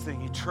biggest thing.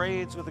 He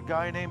trades with a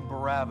guy named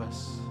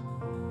Barabbas.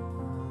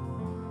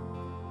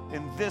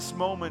 In this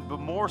moment, but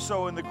more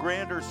so in the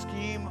grander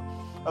scheme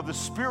of the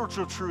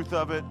spiritual truth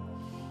of it,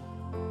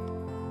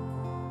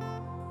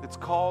 it's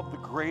called the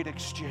Great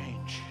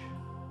Exchange.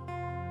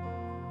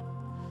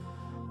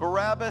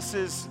 Barabbas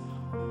is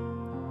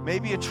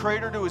maybe a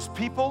traitor to his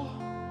people,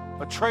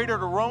 a traitor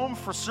to Rome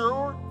for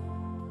sure,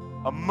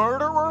 a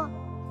murderer.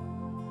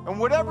 And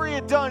whatever he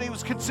had done, he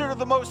was considered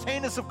the most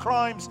heinous of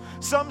crimes.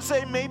 Some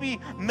say maybe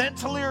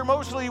mentally or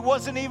emotionally he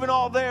wasn't even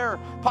all there,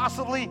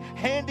 possibly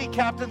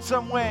handicapped in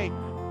some way.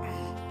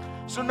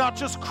 So not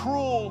just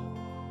cruel,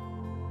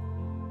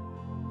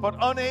 but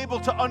unable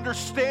to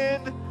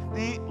understand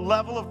the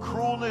level of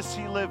cruelness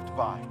he lived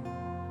by.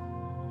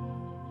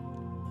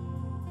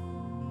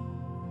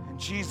 And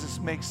Jesus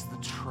makes the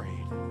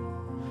trade.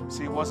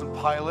 See, it wasn't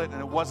Pilate and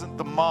it wasn't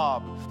the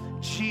mob.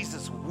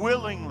 Jesus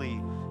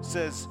willingly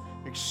says,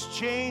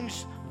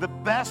 exchange the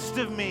best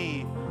of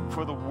me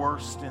for the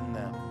worst in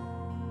them.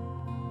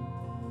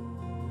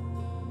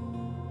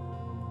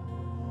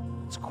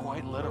 It's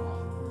quite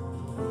literal.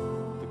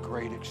 The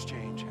great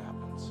exchange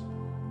happens.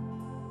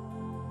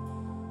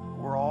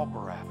 We're all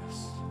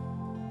Barabbas.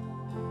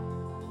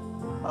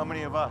 How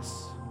many of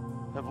us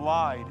have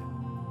lied?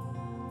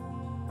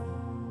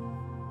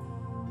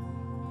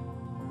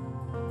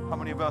 How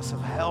many of us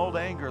have held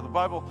anger? The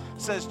Bible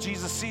says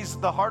Jesus sees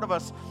the heart of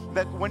us,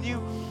 that when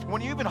you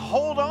even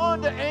hold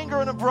on to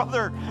anger in a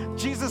brother,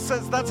 Jesus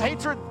says that's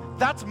hatred,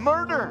 that's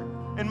murder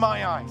in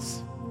my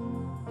eyes.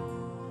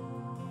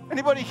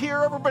 Anybody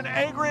here ever been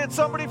angry at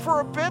somebody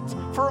for a bit,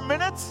 for a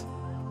minute?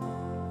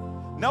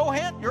 No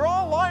hint? You're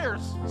all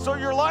liars. So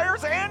you're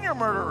liars and you're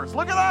murderers.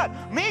 Look at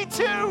that. Me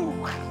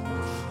too.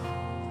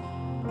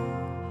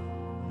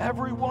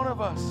 Every one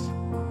of us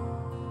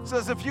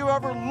says if you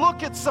ever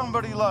look at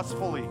somebody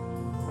lustfully,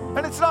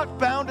 and it's not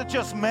bound to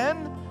just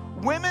men,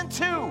 women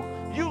too.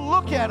 You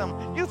look at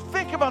them, you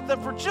think about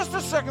them for just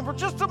a second, for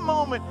just a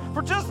moment,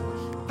 for just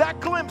that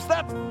glimpse,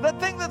 that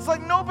thing that's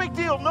like no big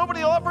deal.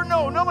 Nobody will ever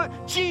know. Nobody.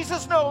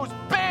 Jesus knows.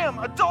 Bam,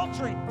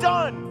 adultery,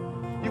 done.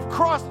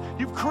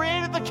 You've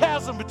created the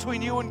chasm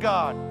between you and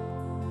God.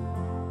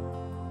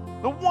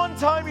 The one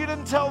time you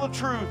didn't tell the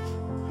truth.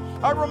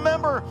 I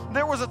remember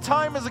there was a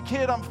time as a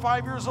kid, I'm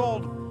 5 years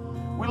old,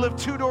 we lived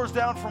 2 doors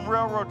down from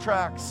railroad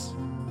tracks.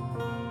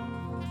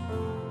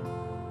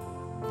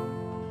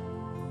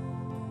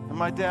 And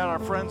my dad, our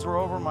friends were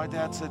over, my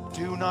dad said,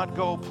 do not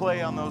go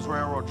play on those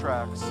railroad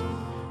tracks.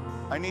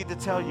 I need to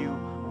tell you,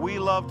 we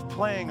loved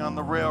playing on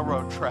the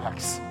railroad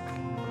tracks.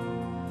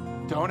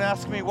 Don't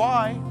ask me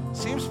why.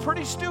 Seems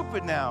pretty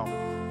stupid now.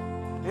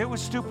 It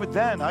was stupid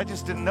then. I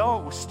just didn't know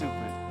it was stupid.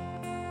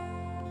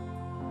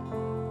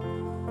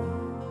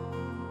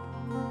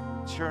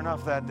 Sure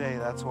enough, that day,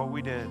 that's what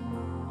we did.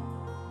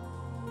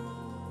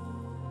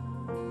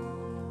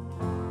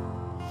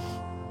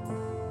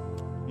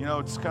 You know,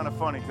 it's kind of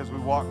funny because we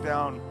walked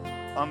down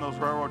on those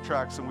railroad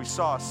tracks and we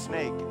saw a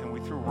snake and we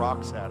threw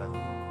rocks at it.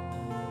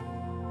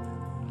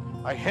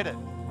 I hit it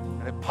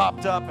and it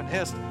popped up and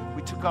hissed.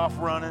 We took off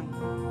running,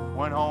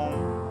 went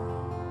home.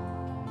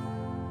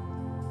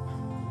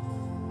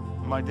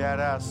 My dad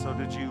asked, so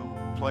did you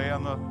play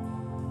on the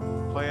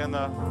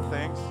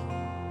things?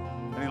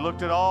 And he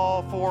looked at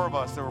all 4 of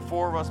us. There were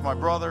 4 of us, my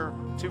brother,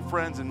 2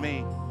 friends, and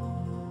me.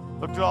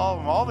 Looked at all of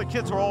them. All the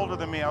kids were older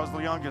than me. I was the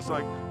youngest.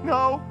 Like,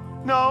 no.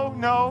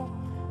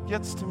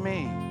 Gets to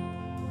me.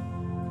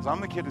 Because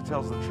I'm the kid who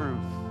tells the truth.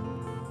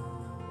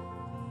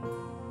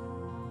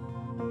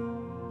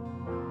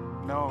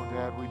 No,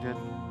 Dad, we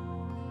didn't.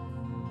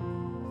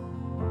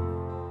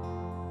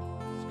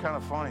 It's kind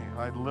of funny.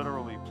 I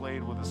literally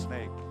played with a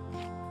snake.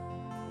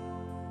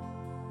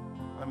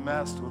 I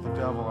messed with the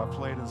devil. I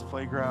played his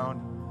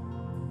playground,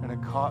 and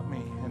it caught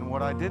me. And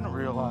what I didn't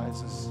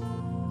realize is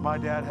my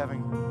dad,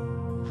 having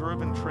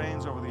driven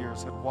trains over the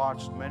years, had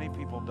watched many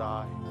people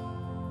die.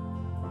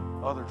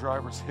 Other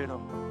drivers hit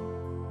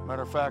him.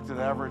 Matter of fact, an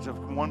average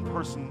of 1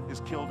 person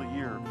is killed a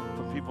year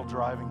from people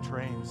driving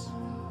trains.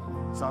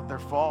 It's not their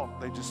fault.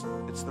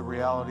 It's the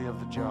reality of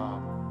the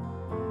job.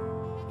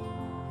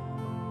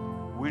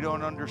 We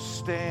don't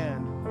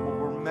understand what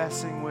we're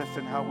messing with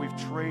and how we've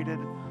traded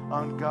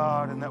on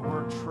God and that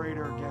we're a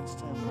traitor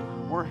against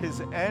him. We're his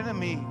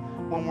enemy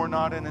when we're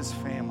not in his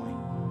family.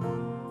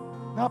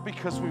 Not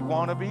because we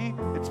want to be,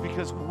 it's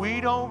because we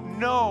don't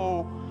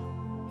know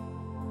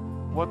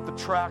what the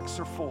tracks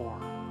are for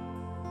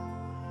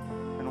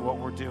and what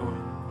we're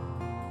doing.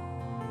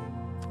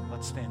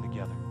 Let's stand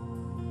together.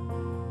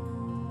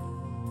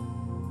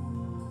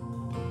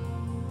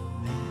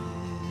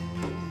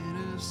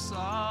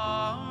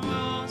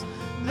 Sorrows,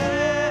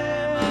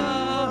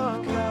 Lamb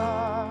of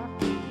God,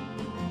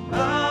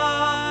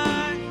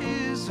 by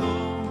his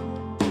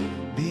own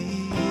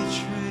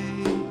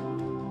betrayed,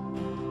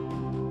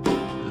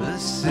 the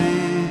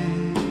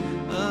sin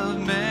of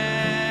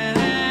man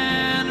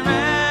and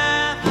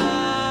wrath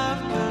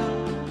of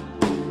God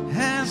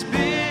has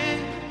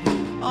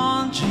been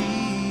on Jesus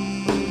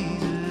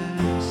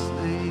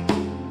slain.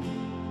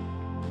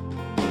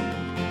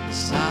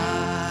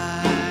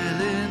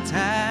 Silent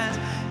as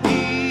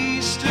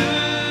he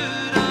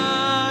stood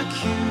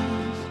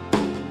accused,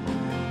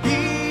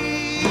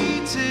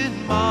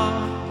 beaten,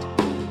 mocked,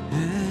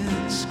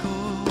 and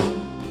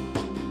scorned,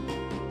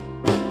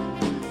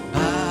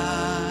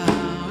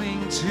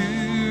 bowing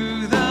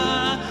to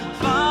the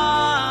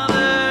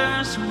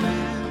Father's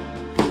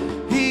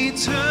will, he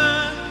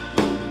took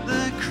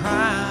the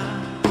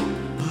crown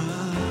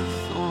of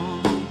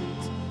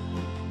thorns.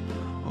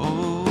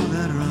 Oh,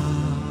 that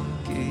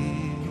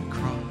rugged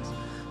cross,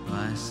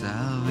 my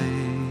salvation,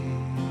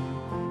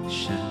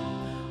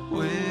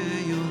 where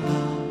your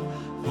love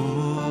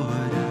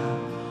poured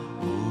out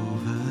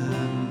over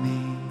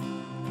me.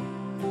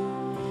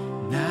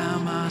 Now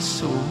my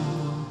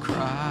soul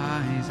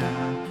cries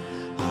out,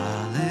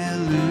 hallelujah,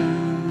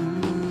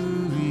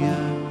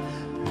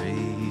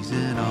 praise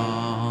and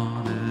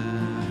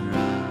honor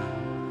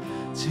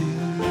unto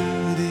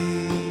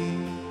thee.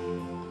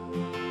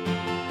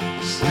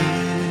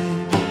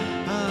 Slain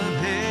of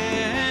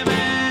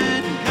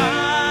heaven,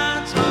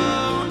 God's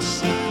own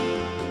Son,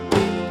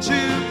 to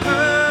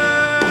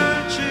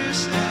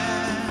purchase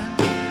and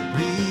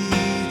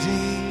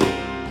redeem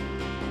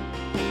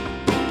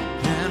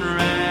and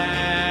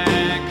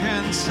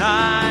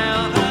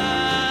reconcile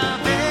the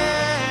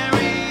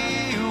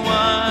very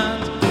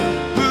ones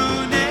who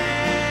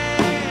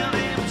nailed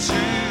him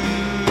to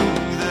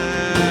the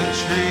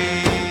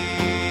tree.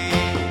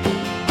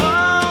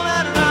 Oh,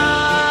 that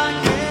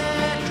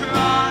rugged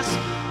cross,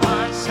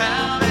 our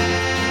salvation,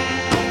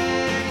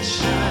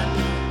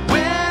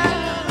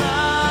 where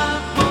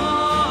love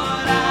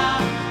poured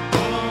out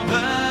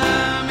over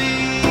me.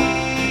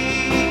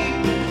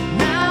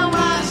 Now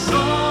my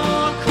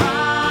soul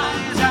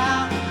cries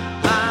out,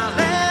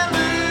 hallelujah,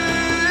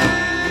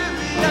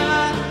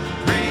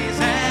 praise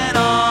and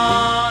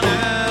honor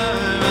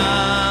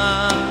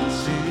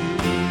unto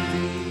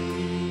thee.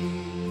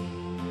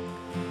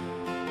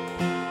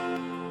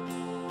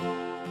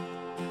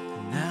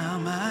 Now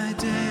my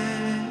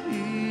debt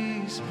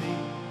is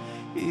paid,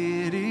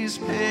 it is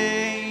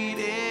paid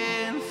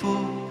in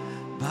full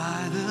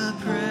by the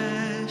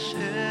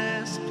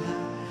precious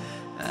blood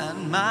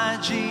and my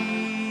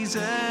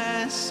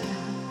Jesus said,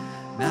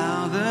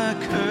 now the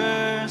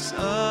curse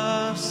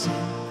of sin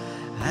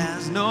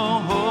has no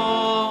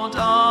hold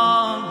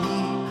on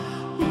me,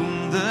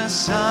 whom the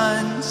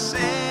Son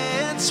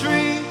sets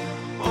free,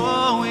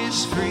 oh,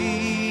 is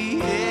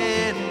free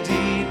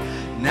indeed.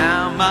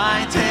 Now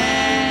my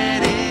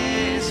debt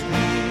is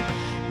paid,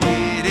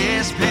 it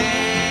is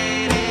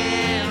paid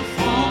in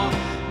full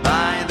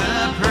by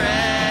the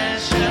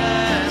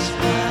precious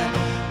blood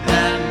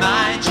that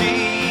my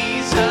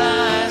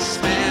Jesus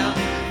felt.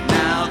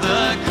 Now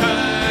the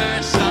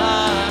curse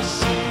of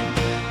sin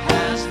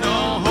has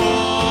no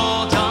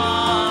hold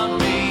on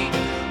me,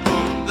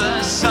 whom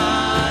the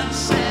Son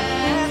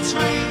sets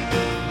free,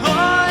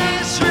 oh,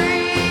 is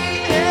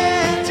free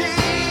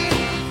indeed.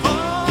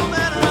 Oh,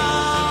 that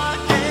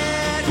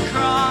rugged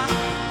cross,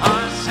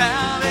 our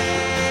salvation,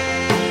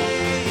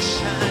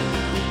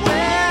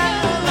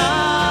 where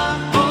love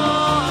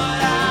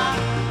poured out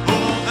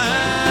over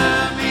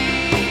me.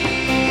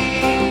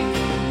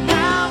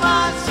 Now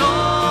my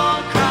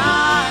soul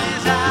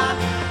cries out,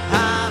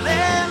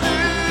 hallelujah,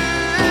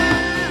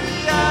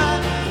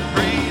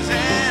 praise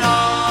and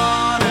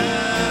honor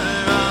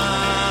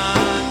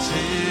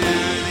unto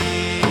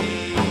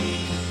thee.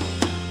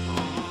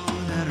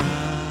 Oh, that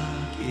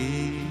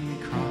rugged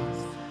cross,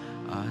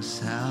 our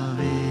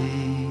salvation,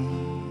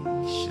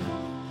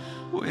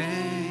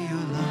 where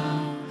your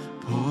love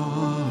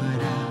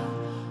poured out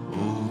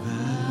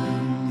over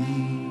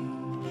me.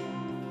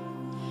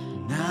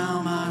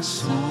 Now my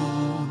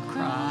soul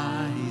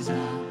cries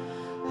out,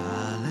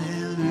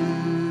 hallelujah,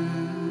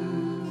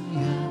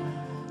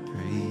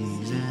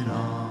 praise and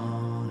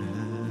honor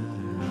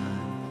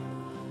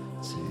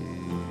unto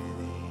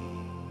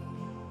thee.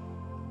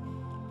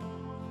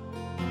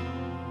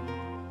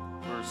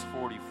 Verse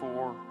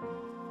 44.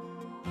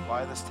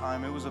 By this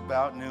time it was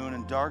about noon,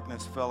 and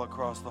darkness fell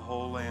across the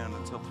whole land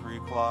until 3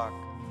 o'clock.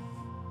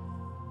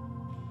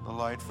 The The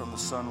light from the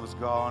sun was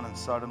gone, and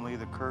suddenly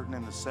the curtain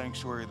in the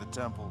sanctuary of the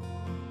temple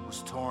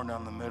was torn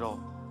down the middle.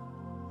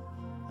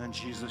 And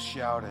Jesus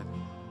shouted,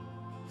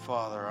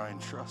 "Father, I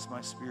entrust my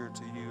spirit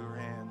to your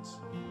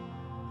hands."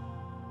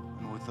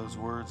 And with those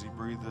words, he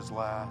breathed his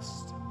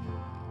last.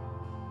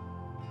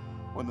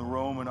 When the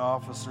Roman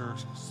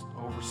officers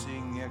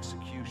overseeing the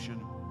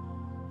execution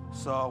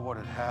saw what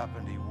had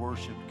happened, he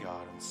worshiped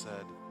God and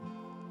said,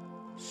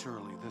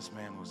 "Surely this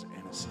man was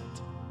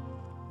innocent."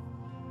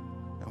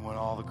 And when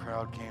all the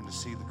crowd came to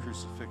see the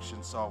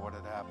crucifixion, saw what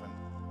had happened,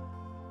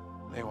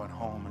 they went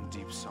home in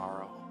deep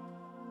sorrow.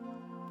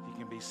 You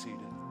can be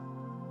seated.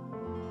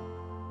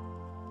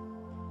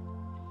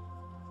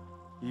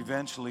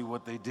 Eventually,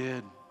 what they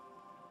did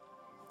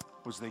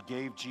was they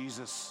gave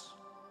Jesus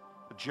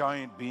a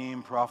giant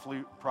beam,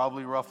 probably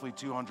roughly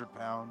 200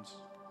 pounds,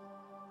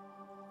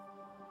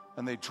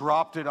 and they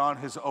dropped it on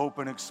his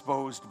open,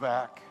 exposed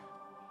back.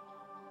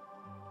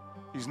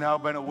 He's now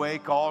been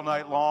awake all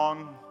night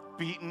long,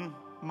 beaten,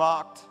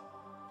 mocked,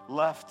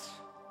 left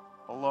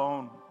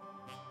alone.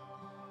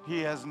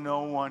 He has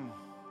no one.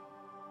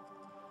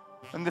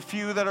 And the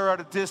few that are at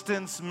a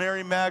distance,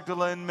 Mary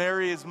Magdalene,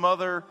 Mary his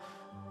mother,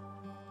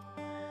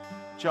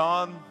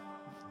 John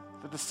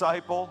the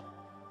disciple,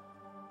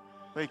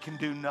 they can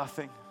do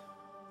nothing.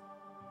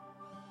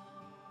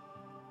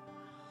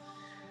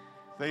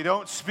 They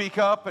don't speak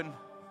up, and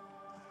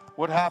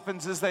what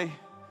happens is they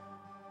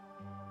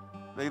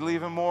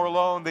leave him more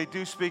alone. They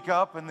do speak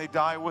up, and they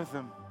die with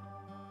him.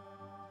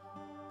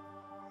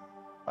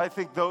 I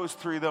think those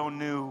three, though,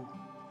 knew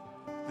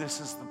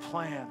this is the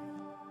plan.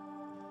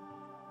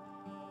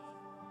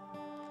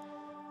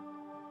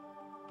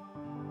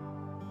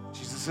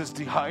 Jesus is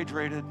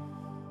dehydrated,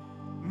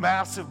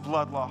 massive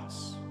blood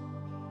loss,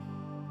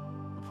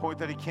 to the point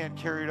that he can't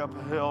carry it up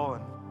a hill,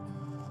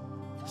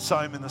 and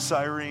Simon the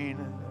Cyrene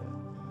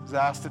is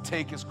asked to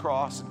take his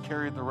cross and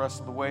carry it the rest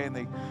of the way, and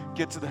they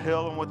get to the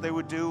hill, and what they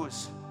would do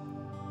is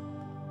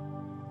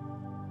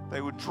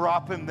they would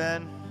drop him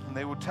then, and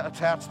they would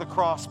attach the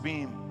cross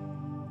beam.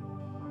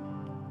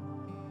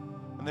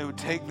 And they would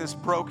take this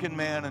broken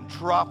man and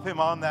drop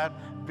him on that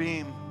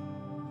beam.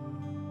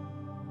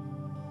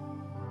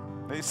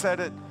 They said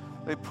it,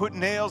 they put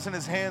nails in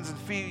his hands and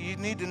feet. You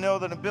need to know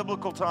that in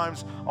biblical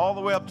times, all the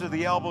way up to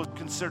the elbow is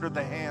considered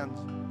the hand.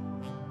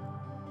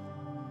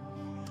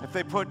 If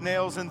they put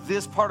nails in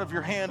this part of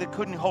your hand, it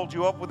couldn't hold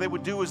you up. What they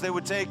would do is they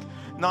would take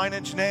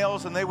 9-inch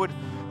nails and they would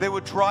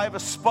drive a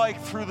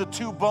spike through the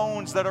two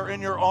bones that are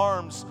in your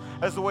arms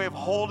as a way of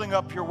holding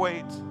up your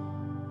weight.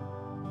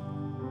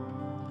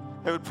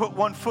 They would put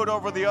one foot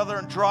over the other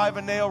and drive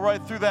a nail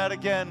right through that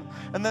again.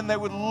 And then they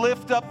would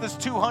lift up this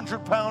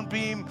 200-pound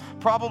beam,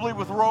 probably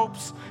with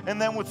ropes,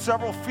 and then with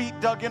several feet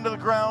dug into the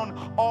ground,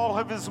 all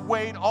of his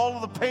weight, all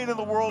of the pain in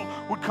the world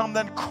would come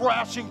then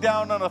crashing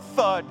down on a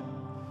thud.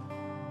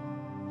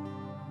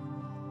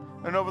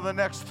 And over the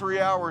next 3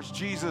 hours,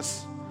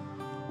 Jesus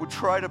would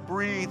try to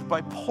breathe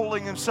by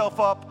pulling himself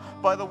up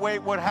by the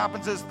weight. What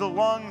happens is the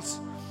lungs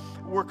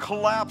were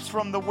collapsed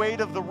from the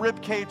weight of the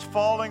rib cage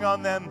falling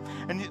on them.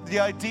 And the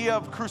idea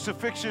of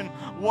crucifixion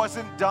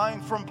wasn't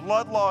dying from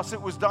blood loss,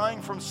 it was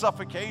dying from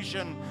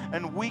suffocation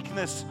and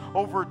weakness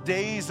over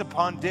days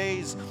upon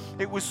days.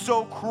 It was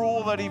so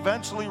cruel that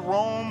eventually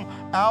Rome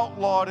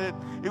outlawed it.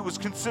 It was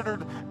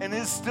considered, and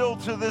is still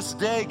to this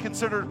day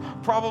considered,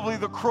 probably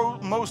the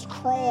most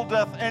cruel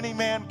death any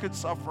man could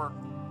suffer.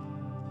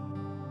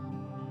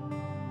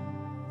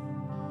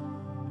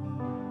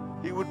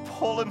 He would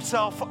pull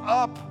himself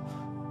up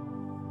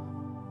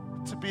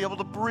to be able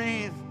to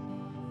breathe,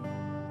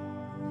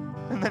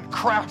 and then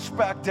crash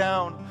back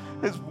down,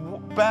 his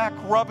back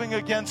rubbing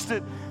against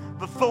it,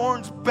 the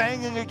thorns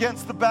banging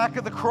against the back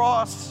of the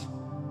cross.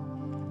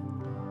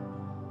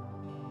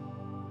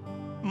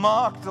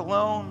 Mocked,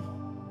 alone,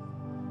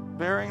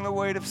 bearing the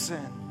weight of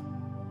sin.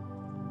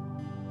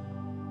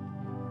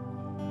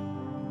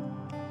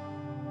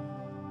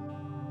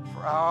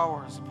 For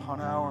hours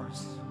upon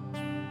hours.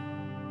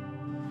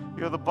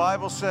 You know, the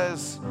Bible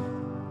says,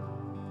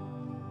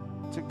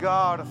 to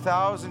God,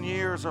 1,000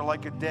 years are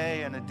like a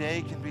day, and a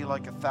day can be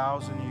like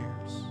 1,000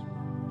 years.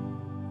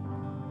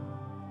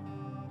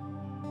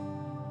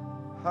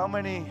 How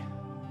many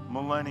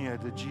millennia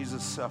did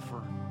Jesus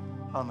suffer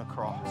on the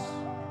cross?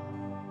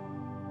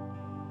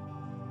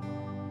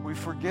 We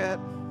forget.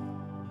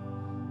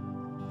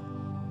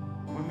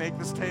 We make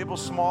this table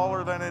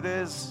smaller than it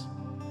is.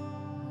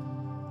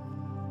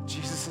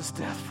 Jesus'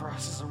 death for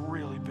us is a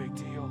really big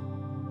deal.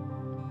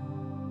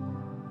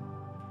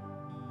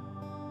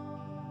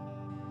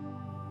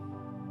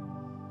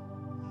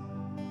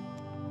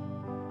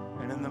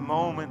 And in the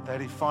moment that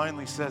he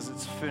finally says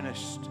it's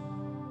finished,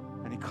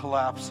 and he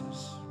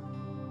collapses,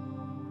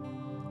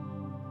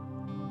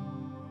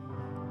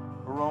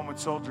 a Roman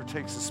soldier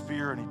takes a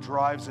spear and he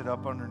drives it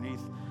up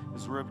underneath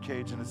his rib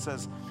cage, and it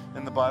says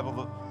in the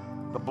Bible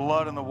the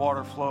blood and the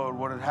water flowed.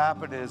 What had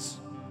happened is,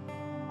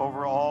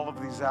 over all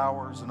of these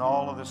hours and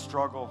all of this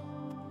struggle,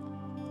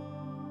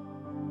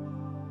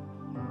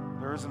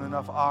 there isn't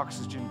enough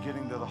oxygen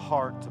getting to the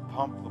heart to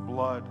pump the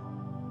blood.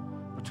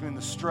 between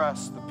the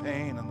stress, the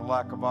pain, and the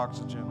lack of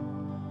oxygen,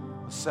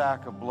 a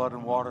sack of blood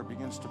and water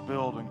begins to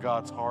build in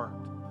God's heart.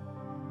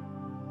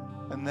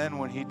 And then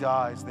when he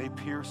dies, they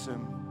pierce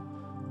him.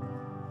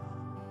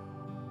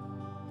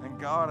 And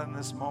God, in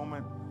this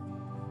moment,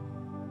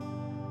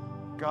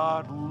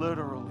 God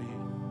literally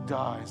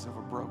dies of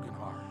a broken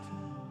heart.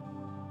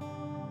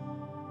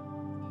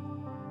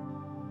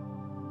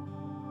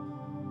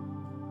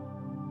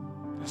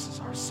 This is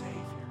our Savior.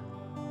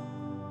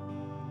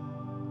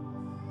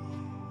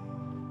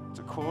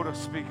 To quote a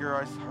speaker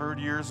I heard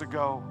years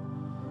ago,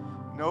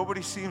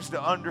 nobody seems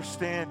to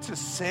understand, to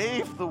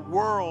save the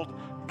world,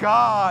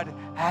 God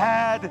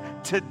had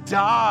to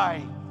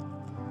die.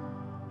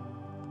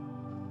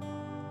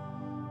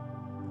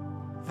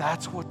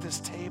 That's what this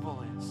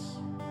table is.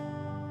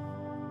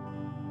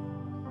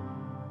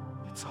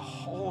 It's a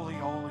holy,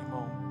 holy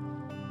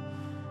moment.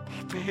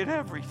 He paid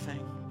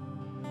everything.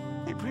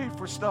 He paid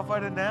for stuff I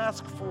didn't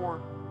ask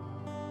for.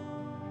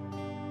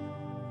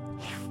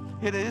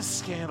 It is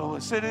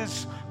scandalous. It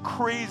is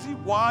crazy.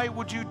 Why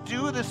would you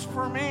do this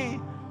for me?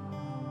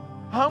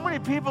 How many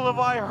people have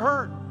I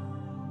hurt?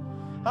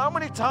 How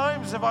many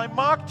times have I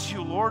mocked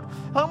you, Lord?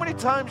 How many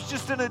times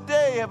just in a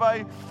day have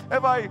I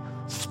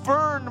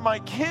spurned my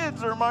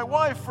kids or my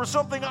wife for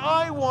something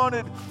I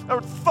wanted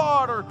or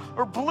thought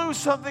or blew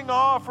something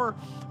off or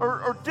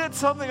did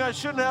something I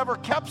shouldn't have or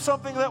kept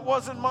something that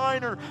wasn't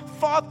mine or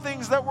thought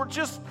things that were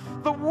just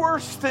the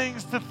worst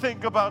things to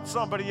think about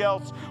somebody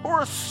else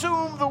or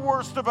assume the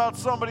worst about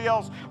somebody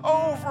else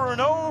over and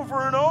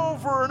over and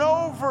over and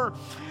over.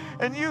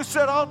 And you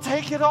said, I'll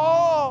take it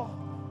all.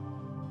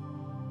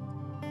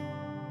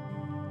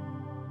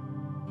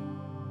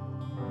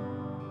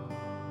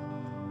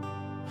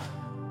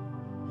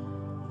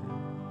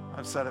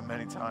 I've said it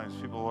many times.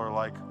 People are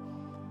like,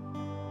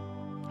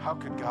 how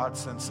could God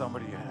send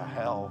somebody to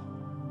hell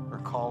or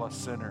call us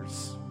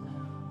sinners?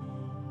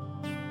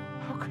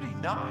 How could he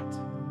not?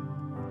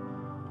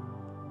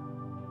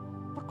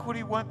 Look what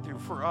he went through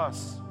for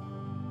us.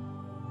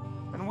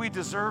 And we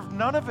deserved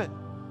none of it.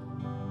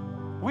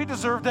 We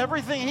deserved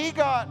everything he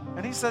got.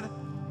 And he said,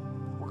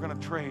 we're going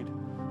to trade.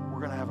 We're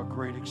going to have a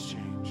great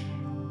exchange.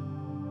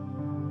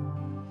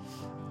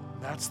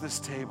 That's this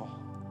table.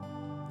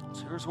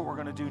 So here's what we're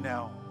going to do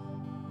now.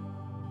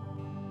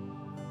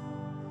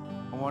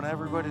 I want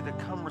everybody to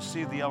come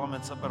receive the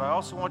elements of it. But I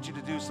also want you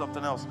to do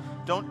something else.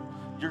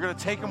 You're going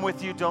to take them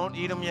with you. Don't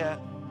eat them yet.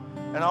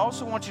 And I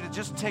also want you to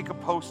just take a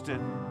Post-it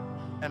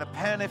and a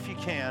pen if you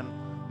can.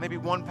 Maybe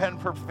one pen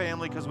per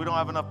family because we don't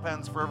have enough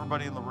pens for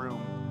everybody in the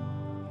room.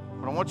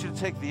 But I want you to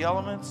take the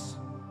elements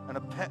and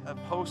a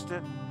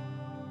Post-it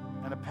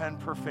and a pen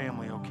per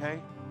family,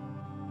 okay?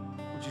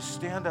 Would you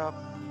stand up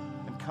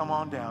and come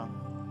on down?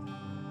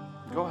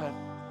 Go ahead.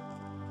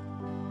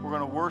 We're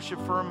going to worship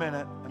for a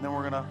minute, and then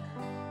we're going to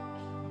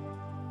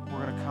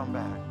come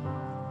back.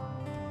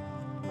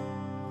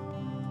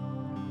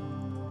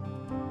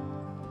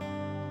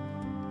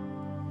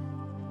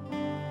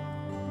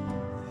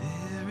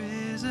 There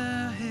is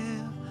a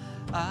hill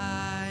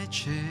I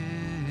cherish,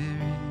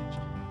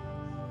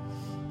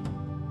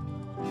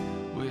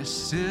 where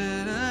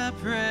stood a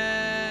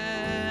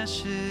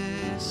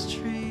precious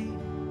tree,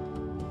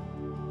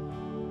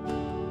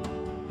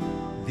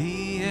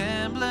 the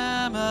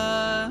emblem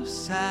of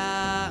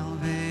salvation,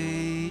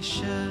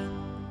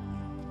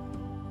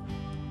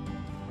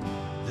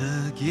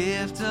 the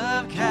gift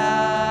of Calvary.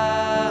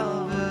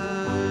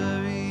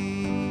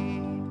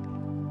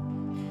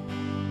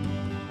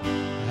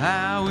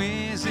 How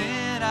is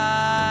it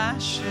I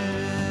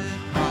should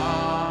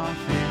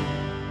profit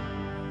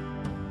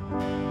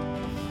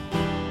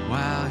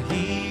while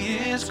he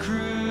is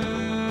crucified?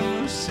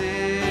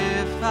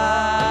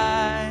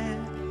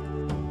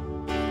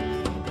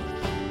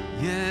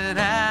 Yet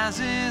as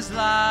his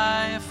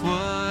life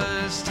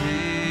was taken,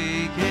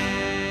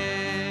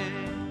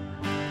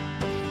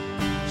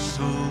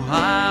 so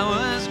I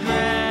was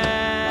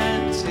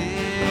granted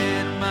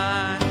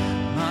mine.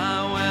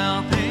 My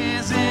wealth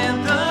is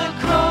in the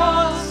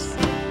cross.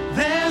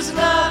 There's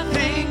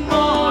nothing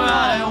more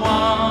I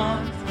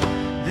want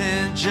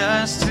than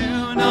just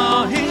to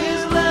know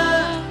his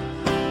love.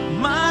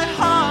 My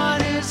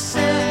heart is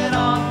set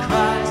on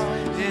Christ,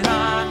 and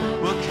I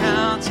will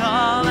count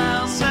all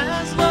else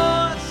as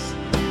lost.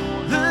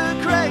 The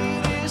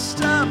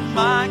greatest of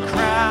my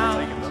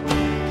crown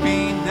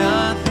be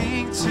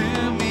nothing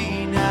to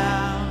me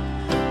now,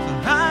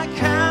 for I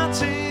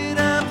counted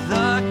up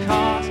the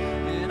cost,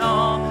 and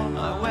all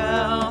my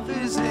wealth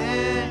is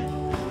in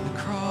the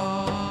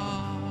cross.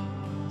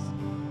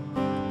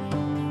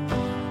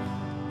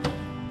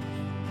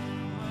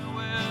 My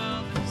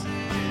wealth is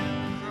in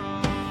the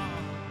cross.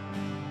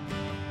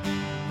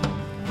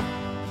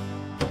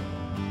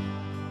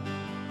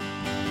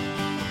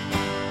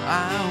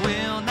 I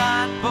will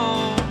not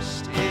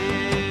boast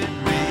in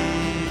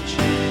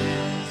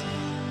riches.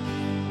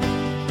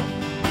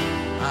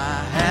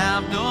 I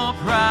have no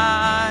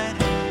pride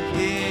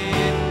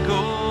in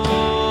gold,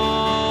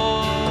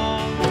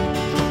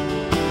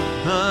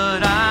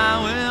 but I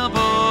will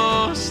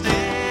boast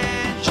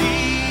in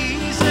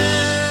Jesus,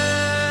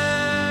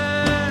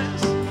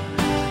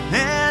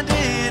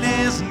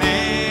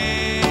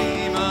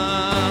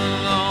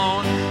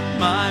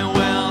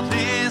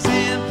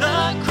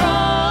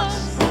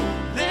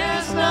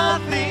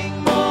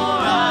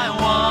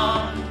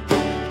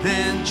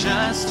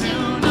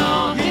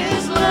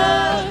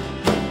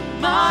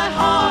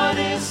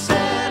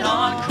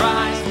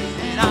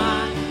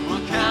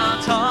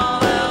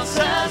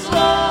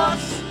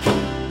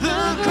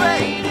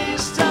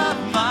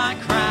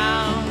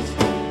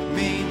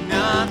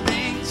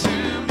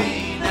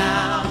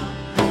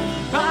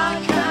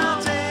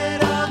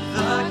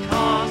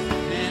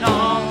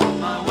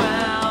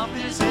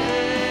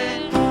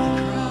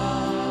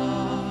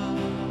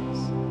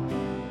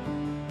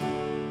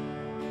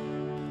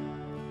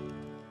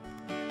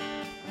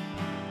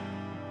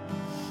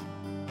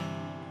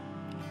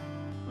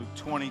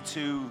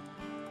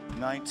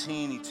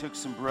 22:19, he took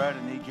some bread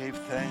and he gave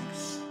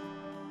thanks.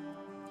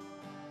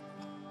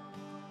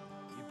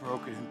 He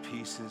broke it in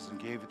pieces and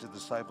gave it to the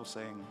disciples,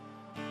 saying,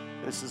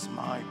 "This is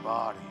my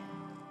body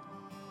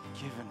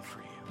given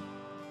for you.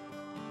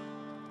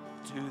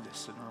 Do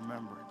this in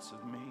remembrance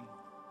of me."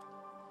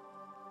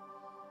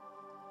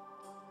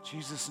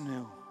 Jesus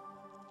knew.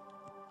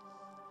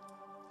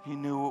 He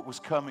knew what was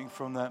coming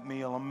from that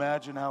meal.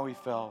 Imagine how he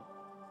felt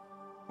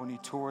when he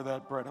tore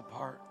that bread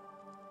apart,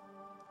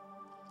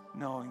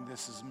 knowing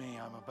this is me,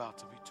 I'm about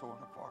to be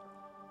torn apart.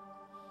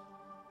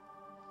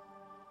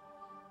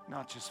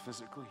 Not just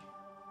physically.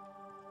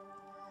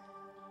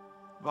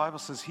 The Bible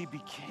says he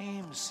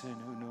became sin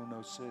who knew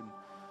no sin.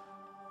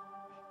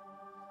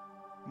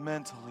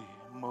 Mentally,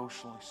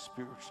 emotionally,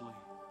 spiritually,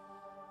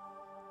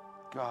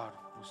 God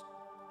was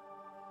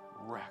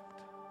wrecked.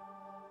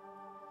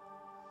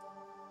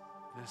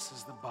 This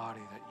is the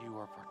body that you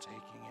are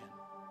partaking in,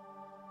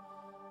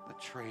 the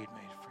trade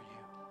made for you.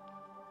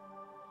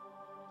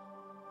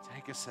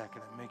 Take a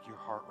second and make your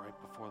heart right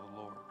before the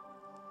Lord.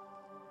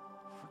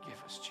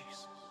 Forgive us,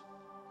 Jesus.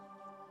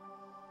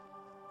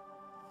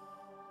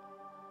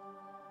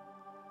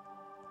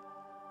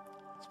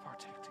 Let's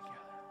partake together.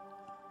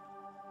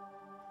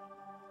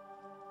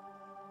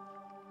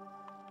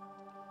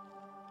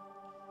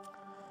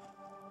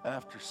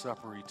 After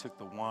supper, he took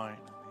the wine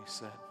and he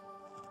said,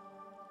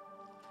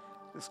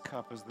 "This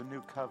cup is the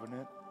new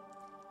covenant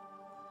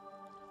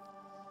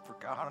for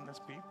God and his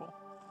people.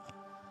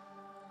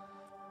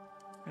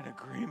 An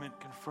agreement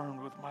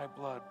confirmed with my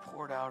blood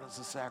poured out as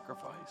a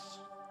sacrifice.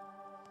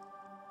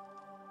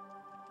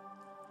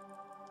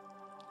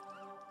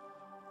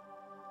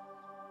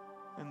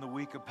 In the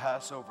week of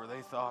Passover,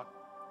 they thought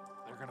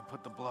they're going to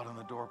put the blood on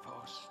the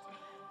doorpost.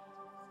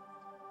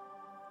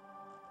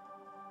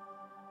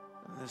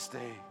 And this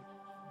day,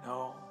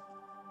 no.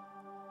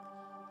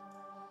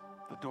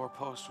 The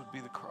doorpost would be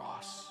the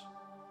cross,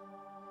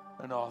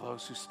 and all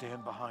those who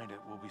stand behind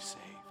it will be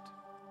saved.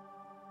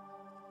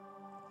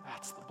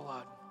 That's the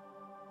blood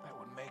that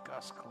would make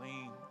us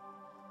clean.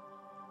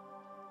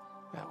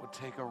 That would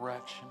take a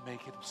wretch and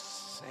make him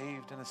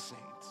saved and a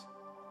saint.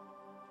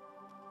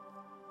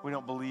 We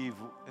don't believe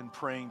in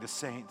praying to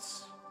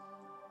saints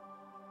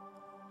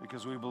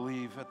because we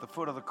believe at the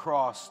foot of the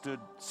cross stood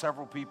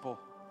several people.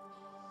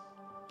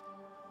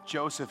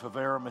 Joseph of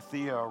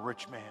Arimathea, a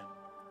rich man.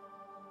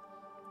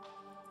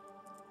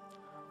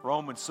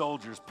 Roman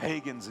soldiers,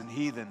 pagans and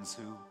heathens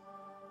who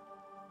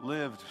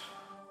lived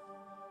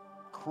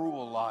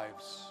cruel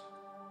lives.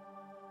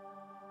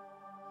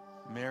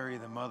 Mary,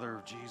 the mother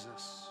of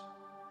Jesus.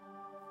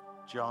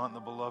 John, the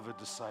beloved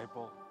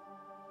disciple.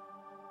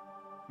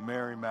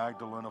 Mary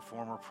Magdalene, a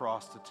former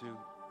prostitute.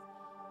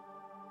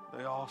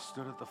 They all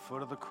stood at the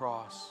foot of the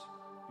cross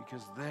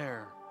because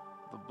there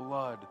the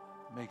blood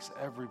makes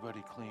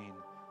everybody clean,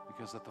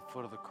 because at the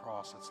foot of the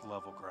cross it's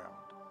level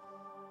ground.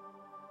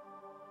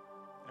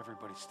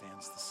 Everybody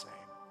stands the same.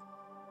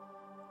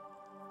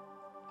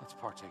 Let's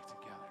partake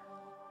together.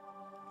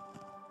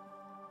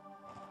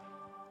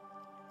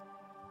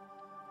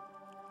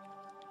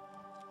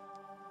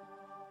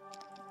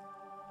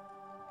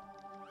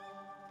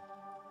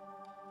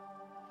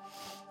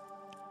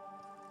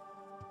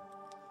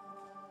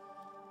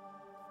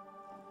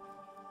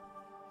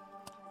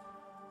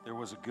 There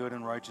was a good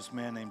and righteous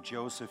man named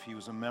Joseph. He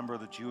was a member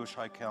of the Jewish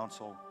High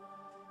Council.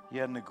 He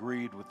hadn't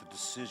agreed with the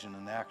decision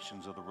and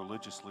actions of the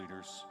religious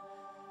leaders.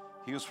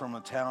 He was from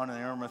a town in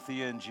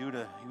Arimathea in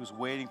Judah. He was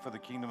waiting for the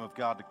kingdom of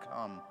God to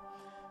come.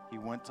 He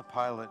went to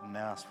Pilate and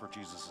asked for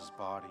Jesus'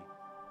 body.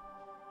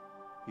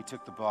 He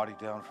took the body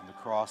down from the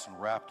cross and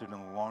wrapped it in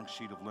a long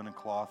sheet of linen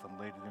cloth and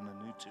laid it in a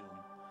new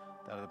tomb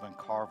that had been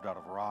carved out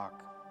of rock.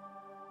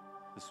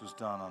 This was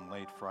done on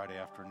late Friday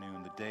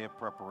afternoon, the day of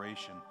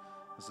preparation,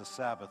 as the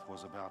Sabbath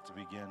was about to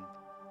begin.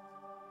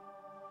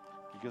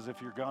 Because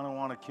if you're going to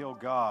want to kill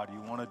God,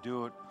 you want to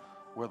do it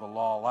where the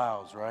law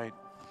allows, right?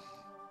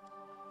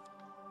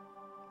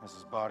 As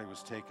his body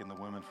was taken, the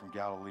women from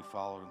Galilee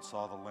followed and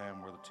saw the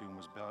lamb where the tomb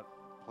was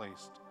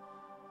placed.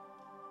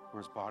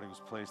 Where his body was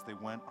placed, they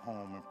went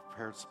home and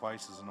prepared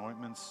spices and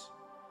ointments.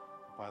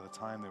 By the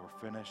time they were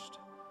finished,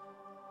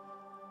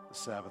 the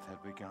Sabbath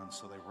had begun,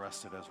 so they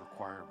rested as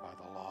required by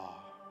the law.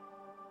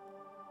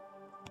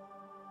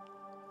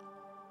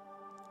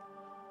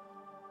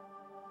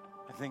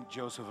 I think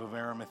Joseph of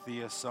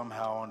Arimathea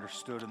somehow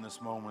understood in this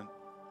moment.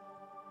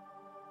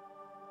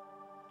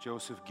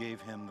 Joseph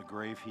gave him the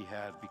grave he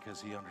had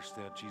because he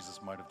understood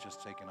Jesus might have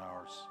just taken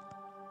ours.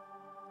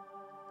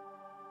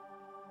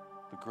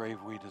 The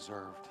grave we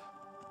deserved,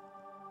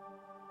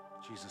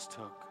 Jesus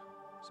took.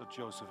 So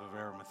Joseph of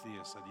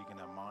Arimathea said, "You can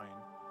have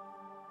mine.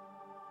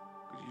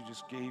 Because you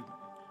just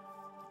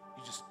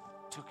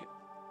took it."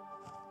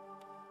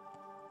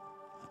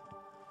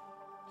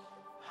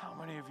 How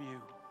many of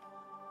you,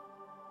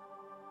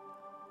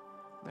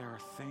 there are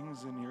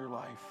things in your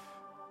life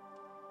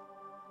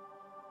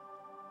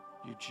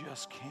you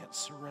just can't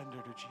surrender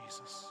to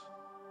Jesus?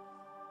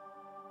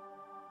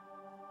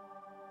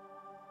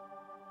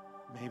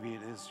 Maybe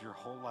it is your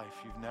whole life.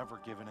 You've never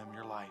given him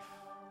your life.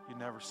 You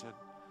never said,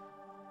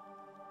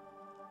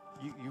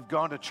 you've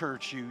gone to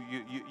church,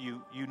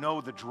 you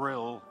know the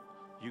drill,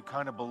 you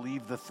kind of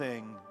believe the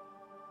thing,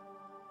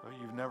 but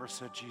you've never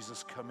said,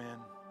 Jesus, come in.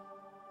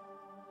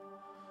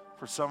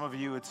 For some of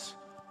you, it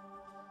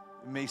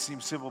may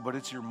seem simple, but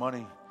it's your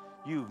money.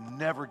 You've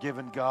never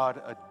given God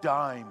a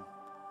dime.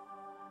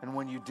 And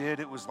when you did,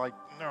 it was like,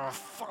 no,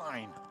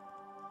 fine.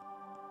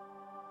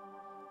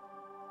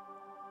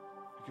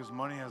 Because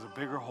money has a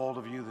bigger hold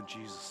of you than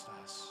Jesus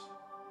does.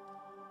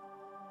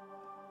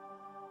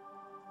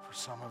 For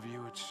some of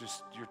you, it's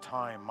just your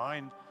time.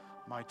 My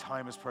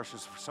time is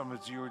precious. For some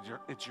of you,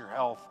 it's your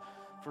health.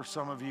 For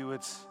some of you,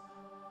 it's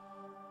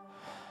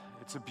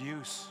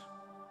abuse.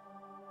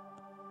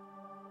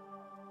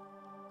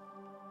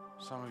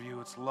 Some of you,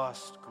 it's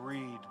lust,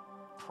 greed,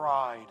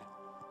 pride.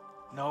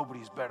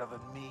 Nobody's better than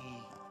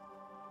me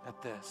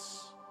at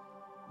this.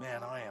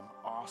 Man, I am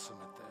awesome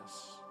at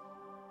this.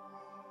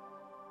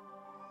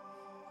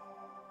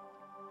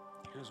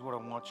 Here's what I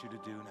want you to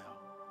do now.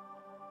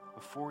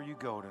 Before you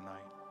go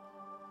tonight,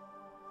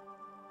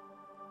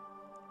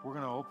 we're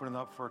going to open it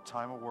up for a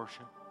time of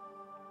worship.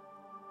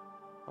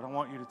 But I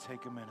want you to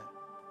take a minute.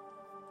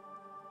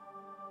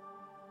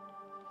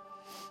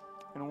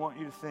 And I want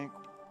you to think,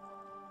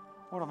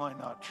 what am I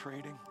not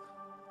trading?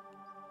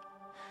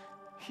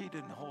 He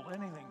didn't hold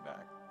anything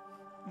back.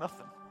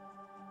 Nothing.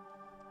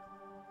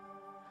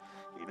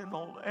 He didn't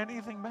hold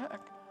anything back.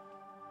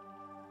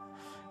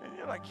 And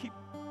yet I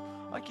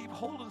keep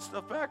holding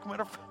stuff back.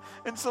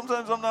 And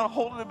sometimes I'm not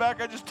holding it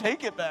back, I just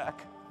take it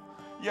back.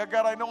 Yeah,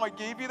 God, I know I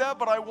gave you that,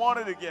 but I want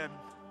it again.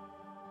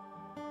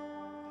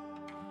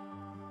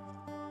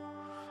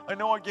 I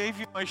know I gave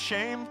you my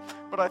shame,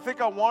 but I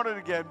think I want it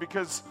again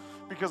because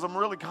I'm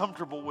really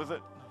comfortable with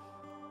it.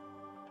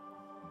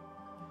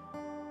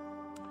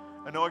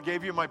 I know I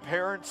gave you my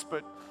parents,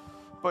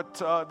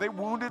 but they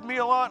wounded me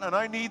a lot, and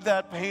I need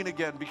that pain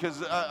again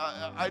because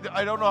I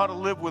don't know how to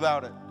live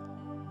without it.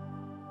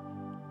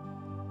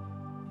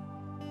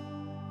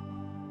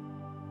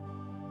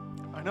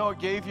 I know I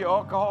gave you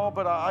alcohol,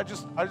 but I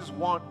just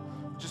want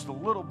just a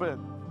little bit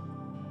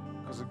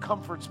because it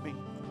comforts me.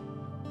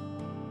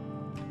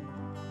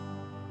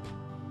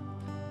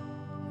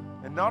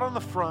 And not on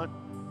the front,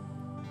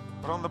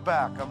 but on the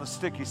back, on the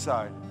sticky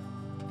side.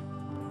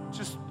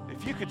 Just,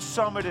 if you could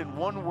sum it in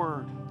one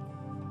word,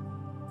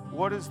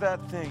 what is that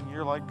thing?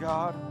 You're like,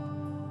 God,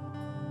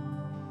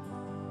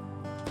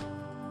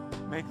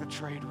 make the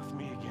trade with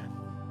me again.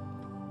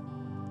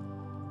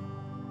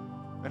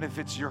 And if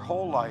it's your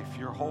whole life,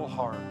 your whole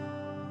heart,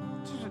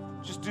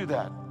 just do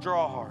that.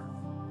 Draw hard.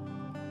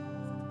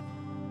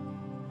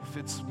 If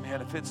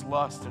it's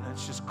lust and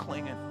it's just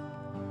clinging,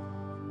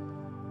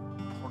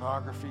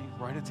 pornography,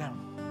 write it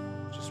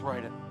down. Just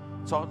write it.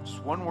 It's all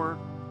just one word.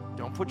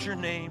 Don't put your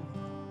name.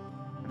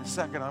 In a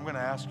second, I'm going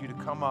to ask you to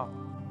come up.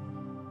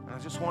 And I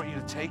just want you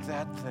to take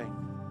that thing.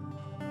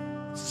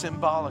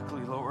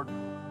 Symbolically, Lord.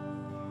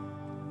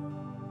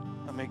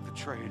 I make the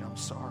trade. I'm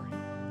sorry.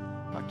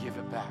 I give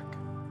it back.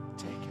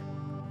 Take it.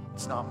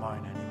 It's not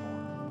mine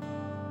anymore.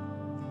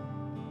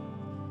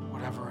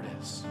 Whatever it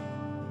is.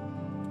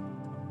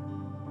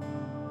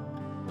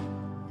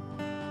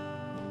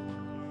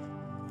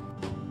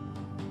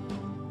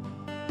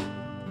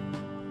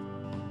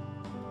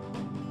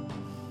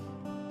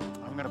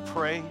 I'm going to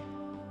pray.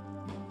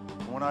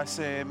 When I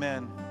say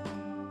amen,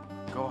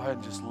 go ahead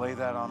and just lay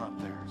that on up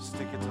there.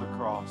 Stick it to the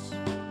cross.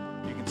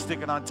 You can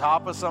stick it on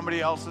top of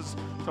somebody else's.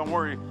 Don't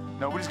worry.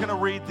 Nobody's going to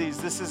read these.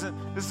 This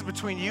is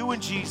between you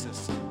and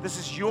Jesus. This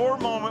is your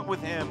moment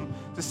with him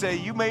to say,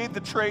 you made the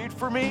trade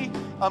for me.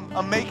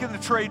 I'm making the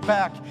trade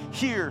back.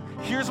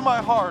 Here's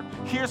my heart.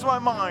 Here's my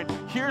mind.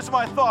 Here's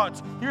my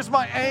thoughts. Here's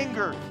my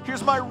anger.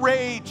 Here's my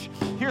rage.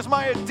 Here's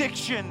my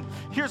addiction.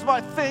 Here's my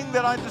thing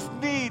that I just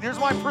need. Here's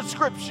my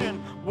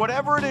prescription.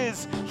 Whatever it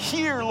is,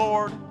 here,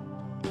 Lord,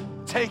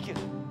 take it.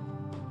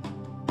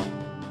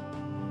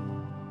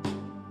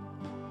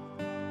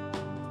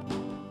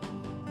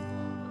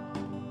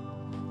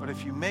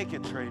 If you make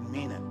it trade,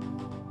 mean it.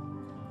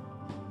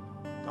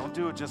 Don't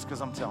do it just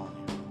because I'm telling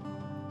you.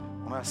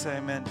 When I say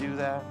amen, do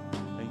that.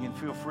 And you can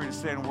feel free to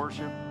stay and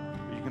worship.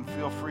 Or you can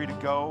feel free to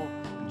go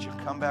and you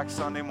come back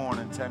Sunday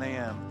morning, 10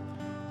 a.m.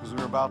 Because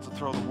we're about to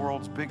throw the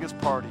world's biggest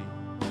party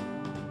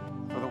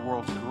for the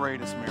world's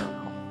greatest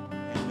miracle.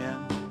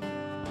 Amen.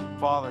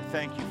 Father,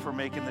 thank you for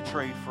making the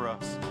trade for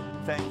us.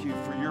 Thank you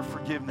for your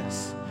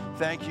forgiveness.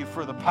 Thank you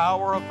for the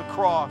power of the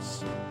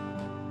cross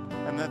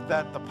and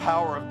that the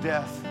power of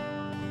death.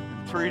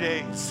 3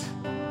 days.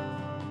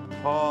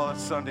 Oh, that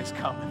Sunday's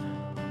coming.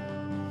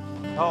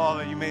 Oh,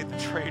 that you made the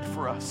trade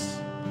for us.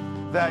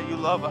 That you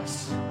love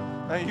us.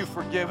 That you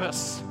forgive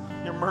us.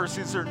 Your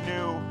mercies are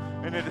new,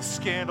 and it is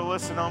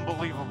scandalous and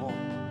unbelievable.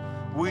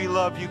 We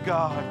love you,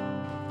 God.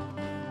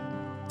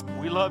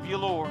 We love you,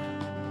 Lord.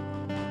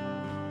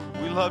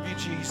 We love you,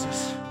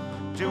 Jesus.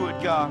 Do it,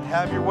 God.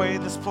 Have your way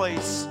in this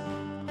place.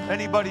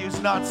 Anybody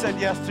who's not said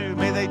yes to you,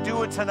 may they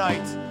do it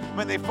tonight.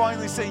 May they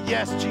finally say,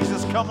 yes,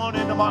 Jesus, come on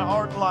into my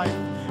heart and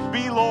life.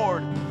 Be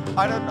Lord.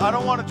 I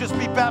don't want to just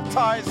be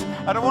baptized.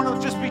 I don't want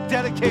to just be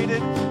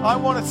dedicated. I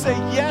want to say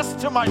yes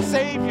to my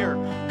Savior.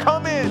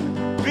 Come in,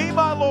 be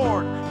my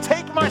Lord.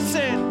 Take my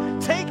sin,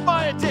 take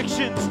my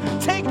addictions,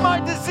 take my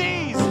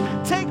disease,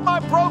 take my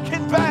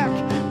broken back,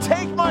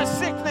 take my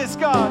sickness,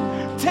 God.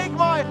 Take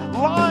my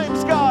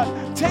limes, God.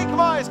 Take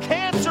my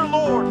cancer,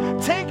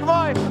 Lord. Take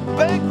my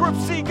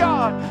bankruptcy,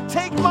 God.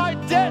 Take my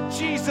debt,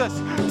 Jesus.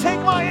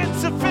 Take my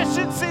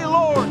insufficiency,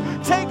 Lord.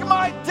 Take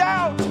my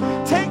doubt.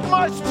 Take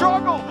my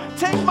struggle.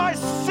 Take my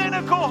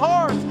cynical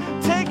heart.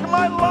 Take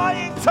my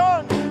lying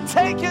tongue.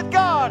 Take it,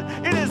 God.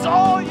 It is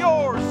all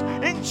yours.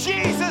 In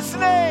Jesus'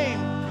 name,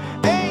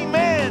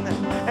 amen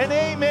and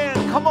amen.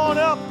 Come on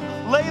up.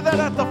 Lay that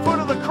at the foot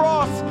of the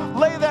cross.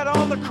 Lay that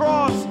on the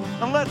cross,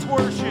 and let's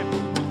worship.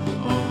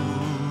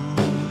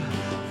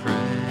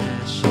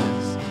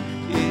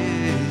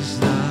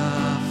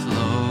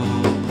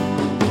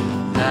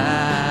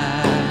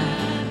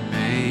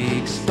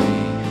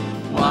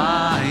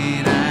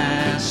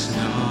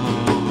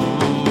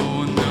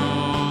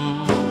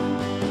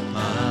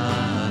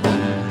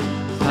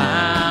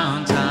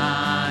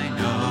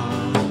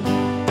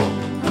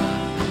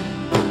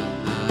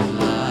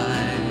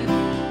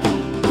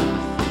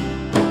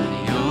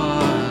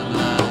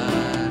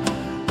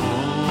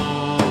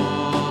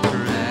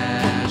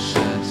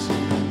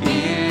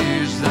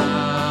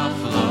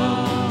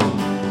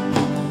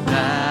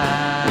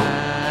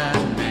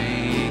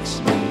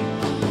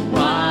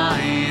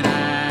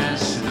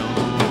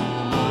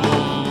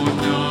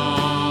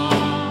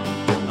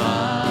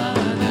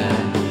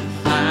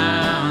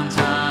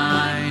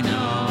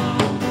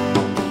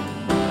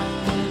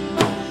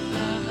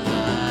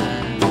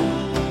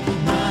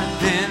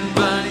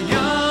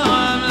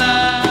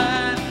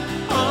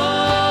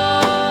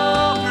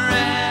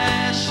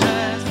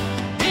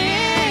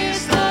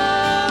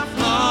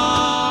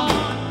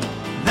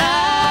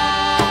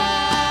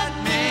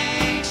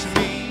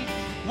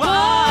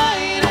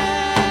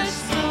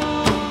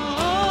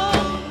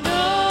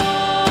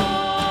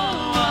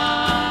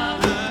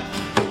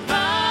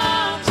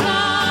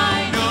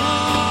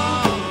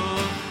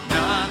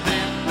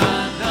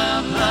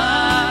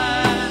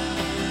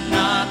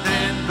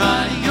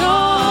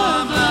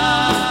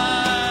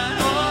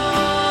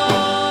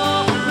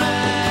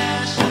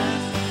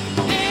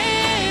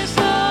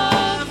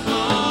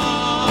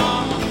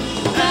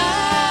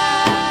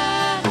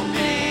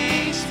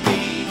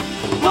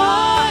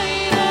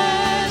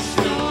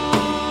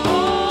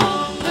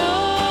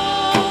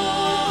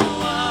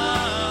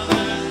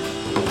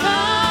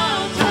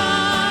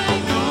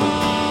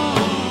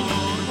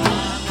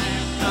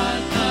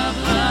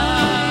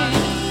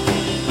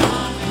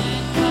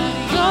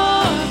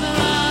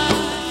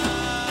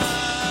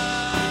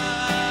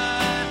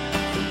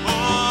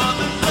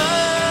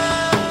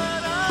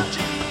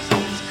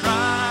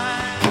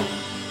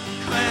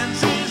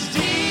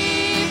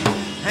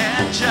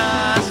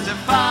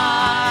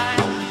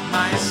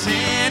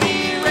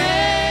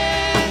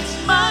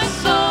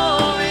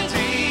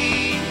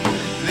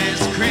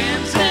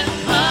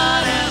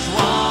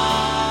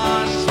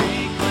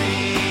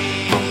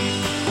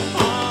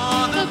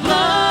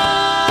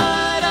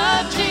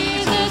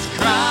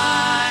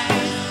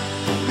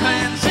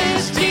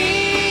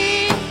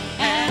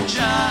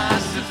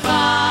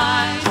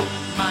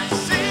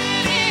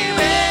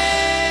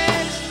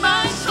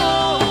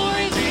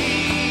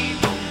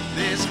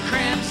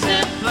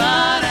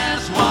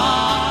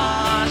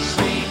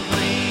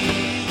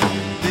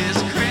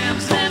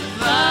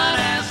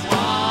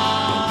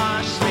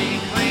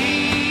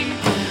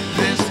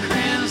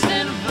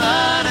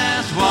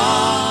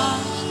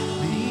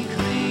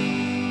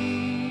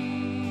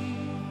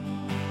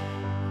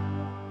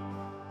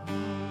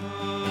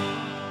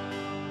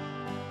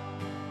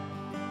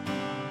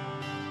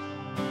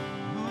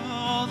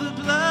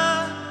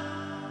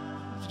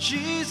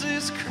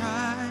 Jesus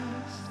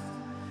Christ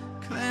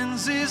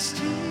cleanses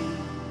deep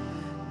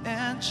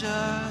and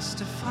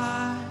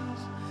justifies.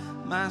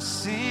 My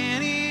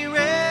sin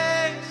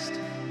erased,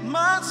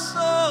 my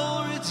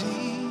soul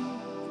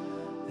redeemed.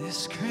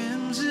 This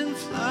crimson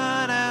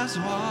flood has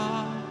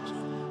washed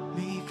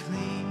me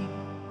clean.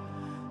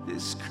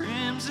 This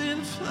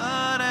crimson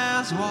flood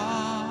has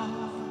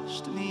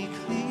washed me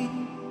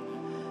clean.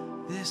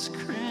 This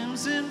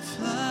crimson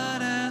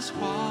flood has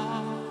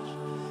washed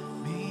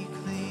me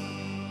clean.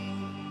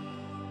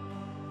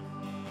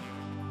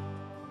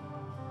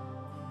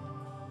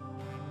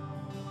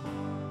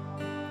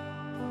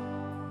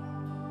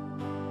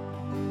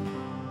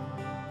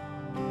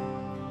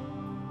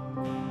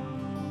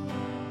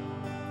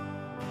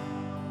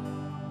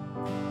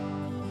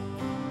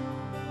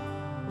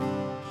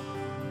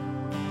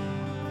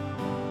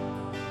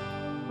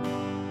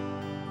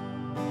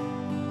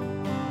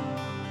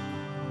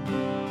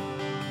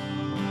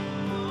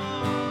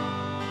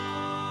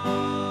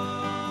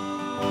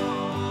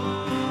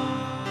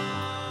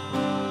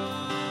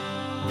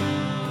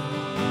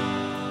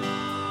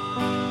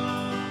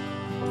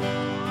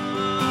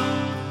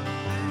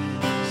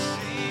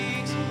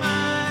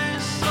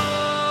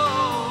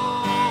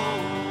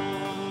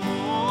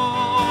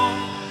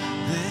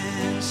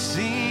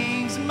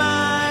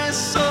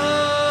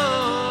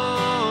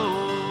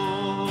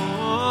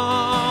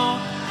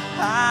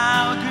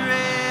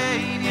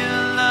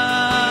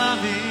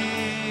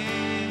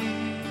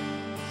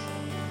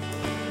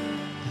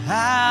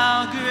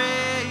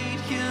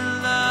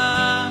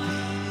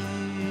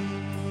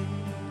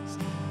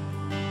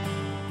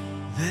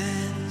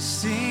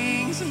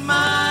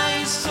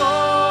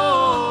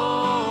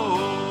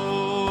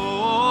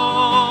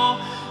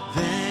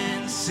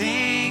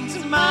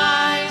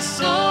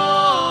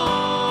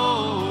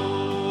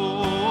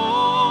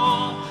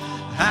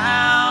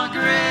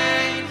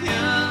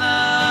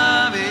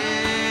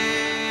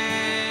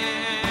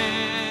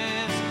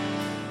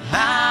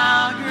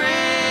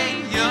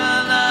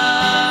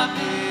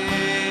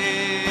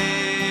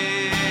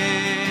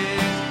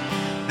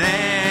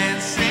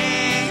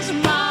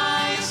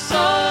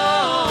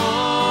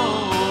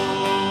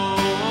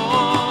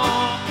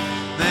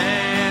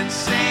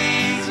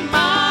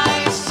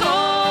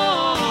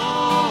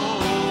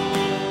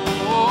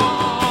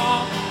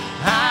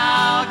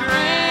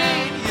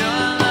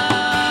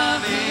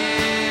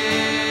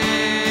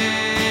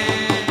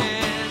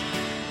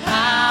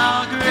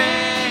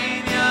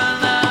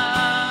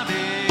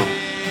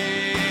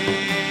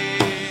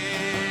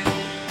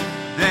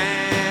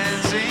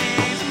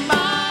 sings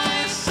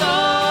my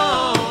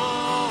soul.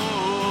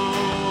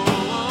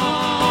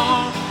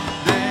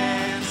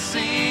 Then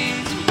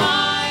sings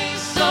my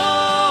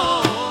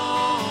soul.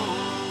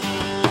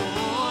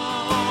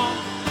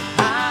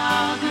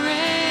 How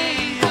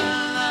great your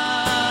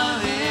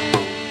love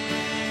is.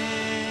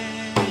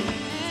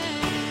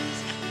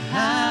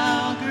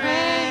 How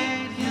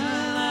great your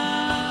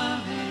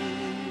love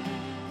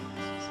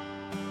is.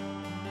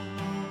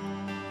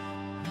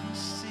 Who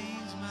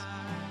sings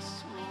my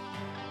soul?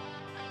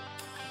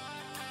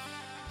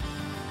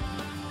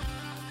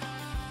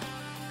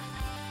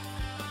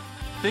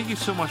 Thank you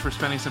so much for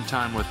spending some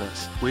time with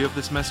us. We hope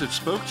this message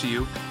spoke to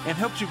you and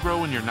helped you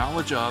grow in your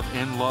knowledge of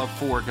and love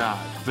for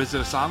God.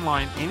 Visit us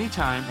online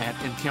anytime at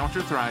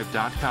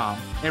EncounterThrive.com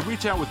and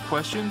reach out with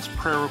questions,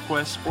 prayer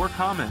requests, or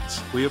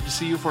comments. We hope to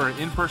see you for our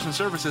in-person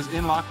services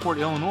in Lockport,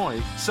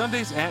 Illinois,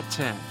 Sundays at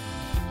 10.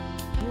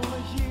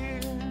 Wanna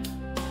hear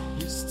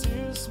your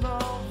still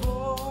small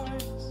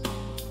voice.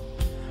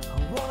 I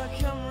wanna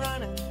come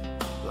running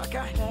like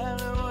I have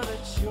no other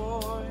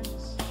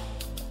choice.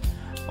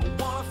 I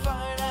wanna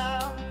find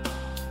out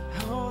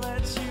all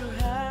that you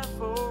have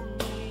for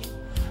me.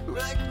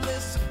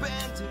 Reckless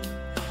abandon,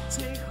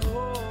 take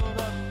hold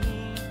of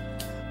me.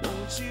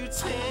 Won't you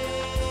take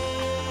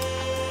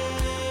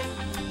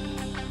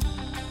me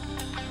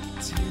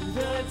to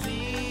the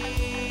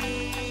deep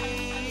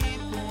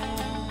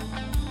end?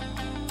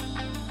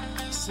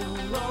 So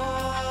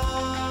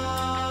lost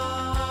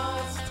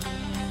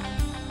in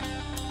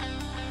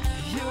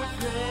your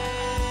presence.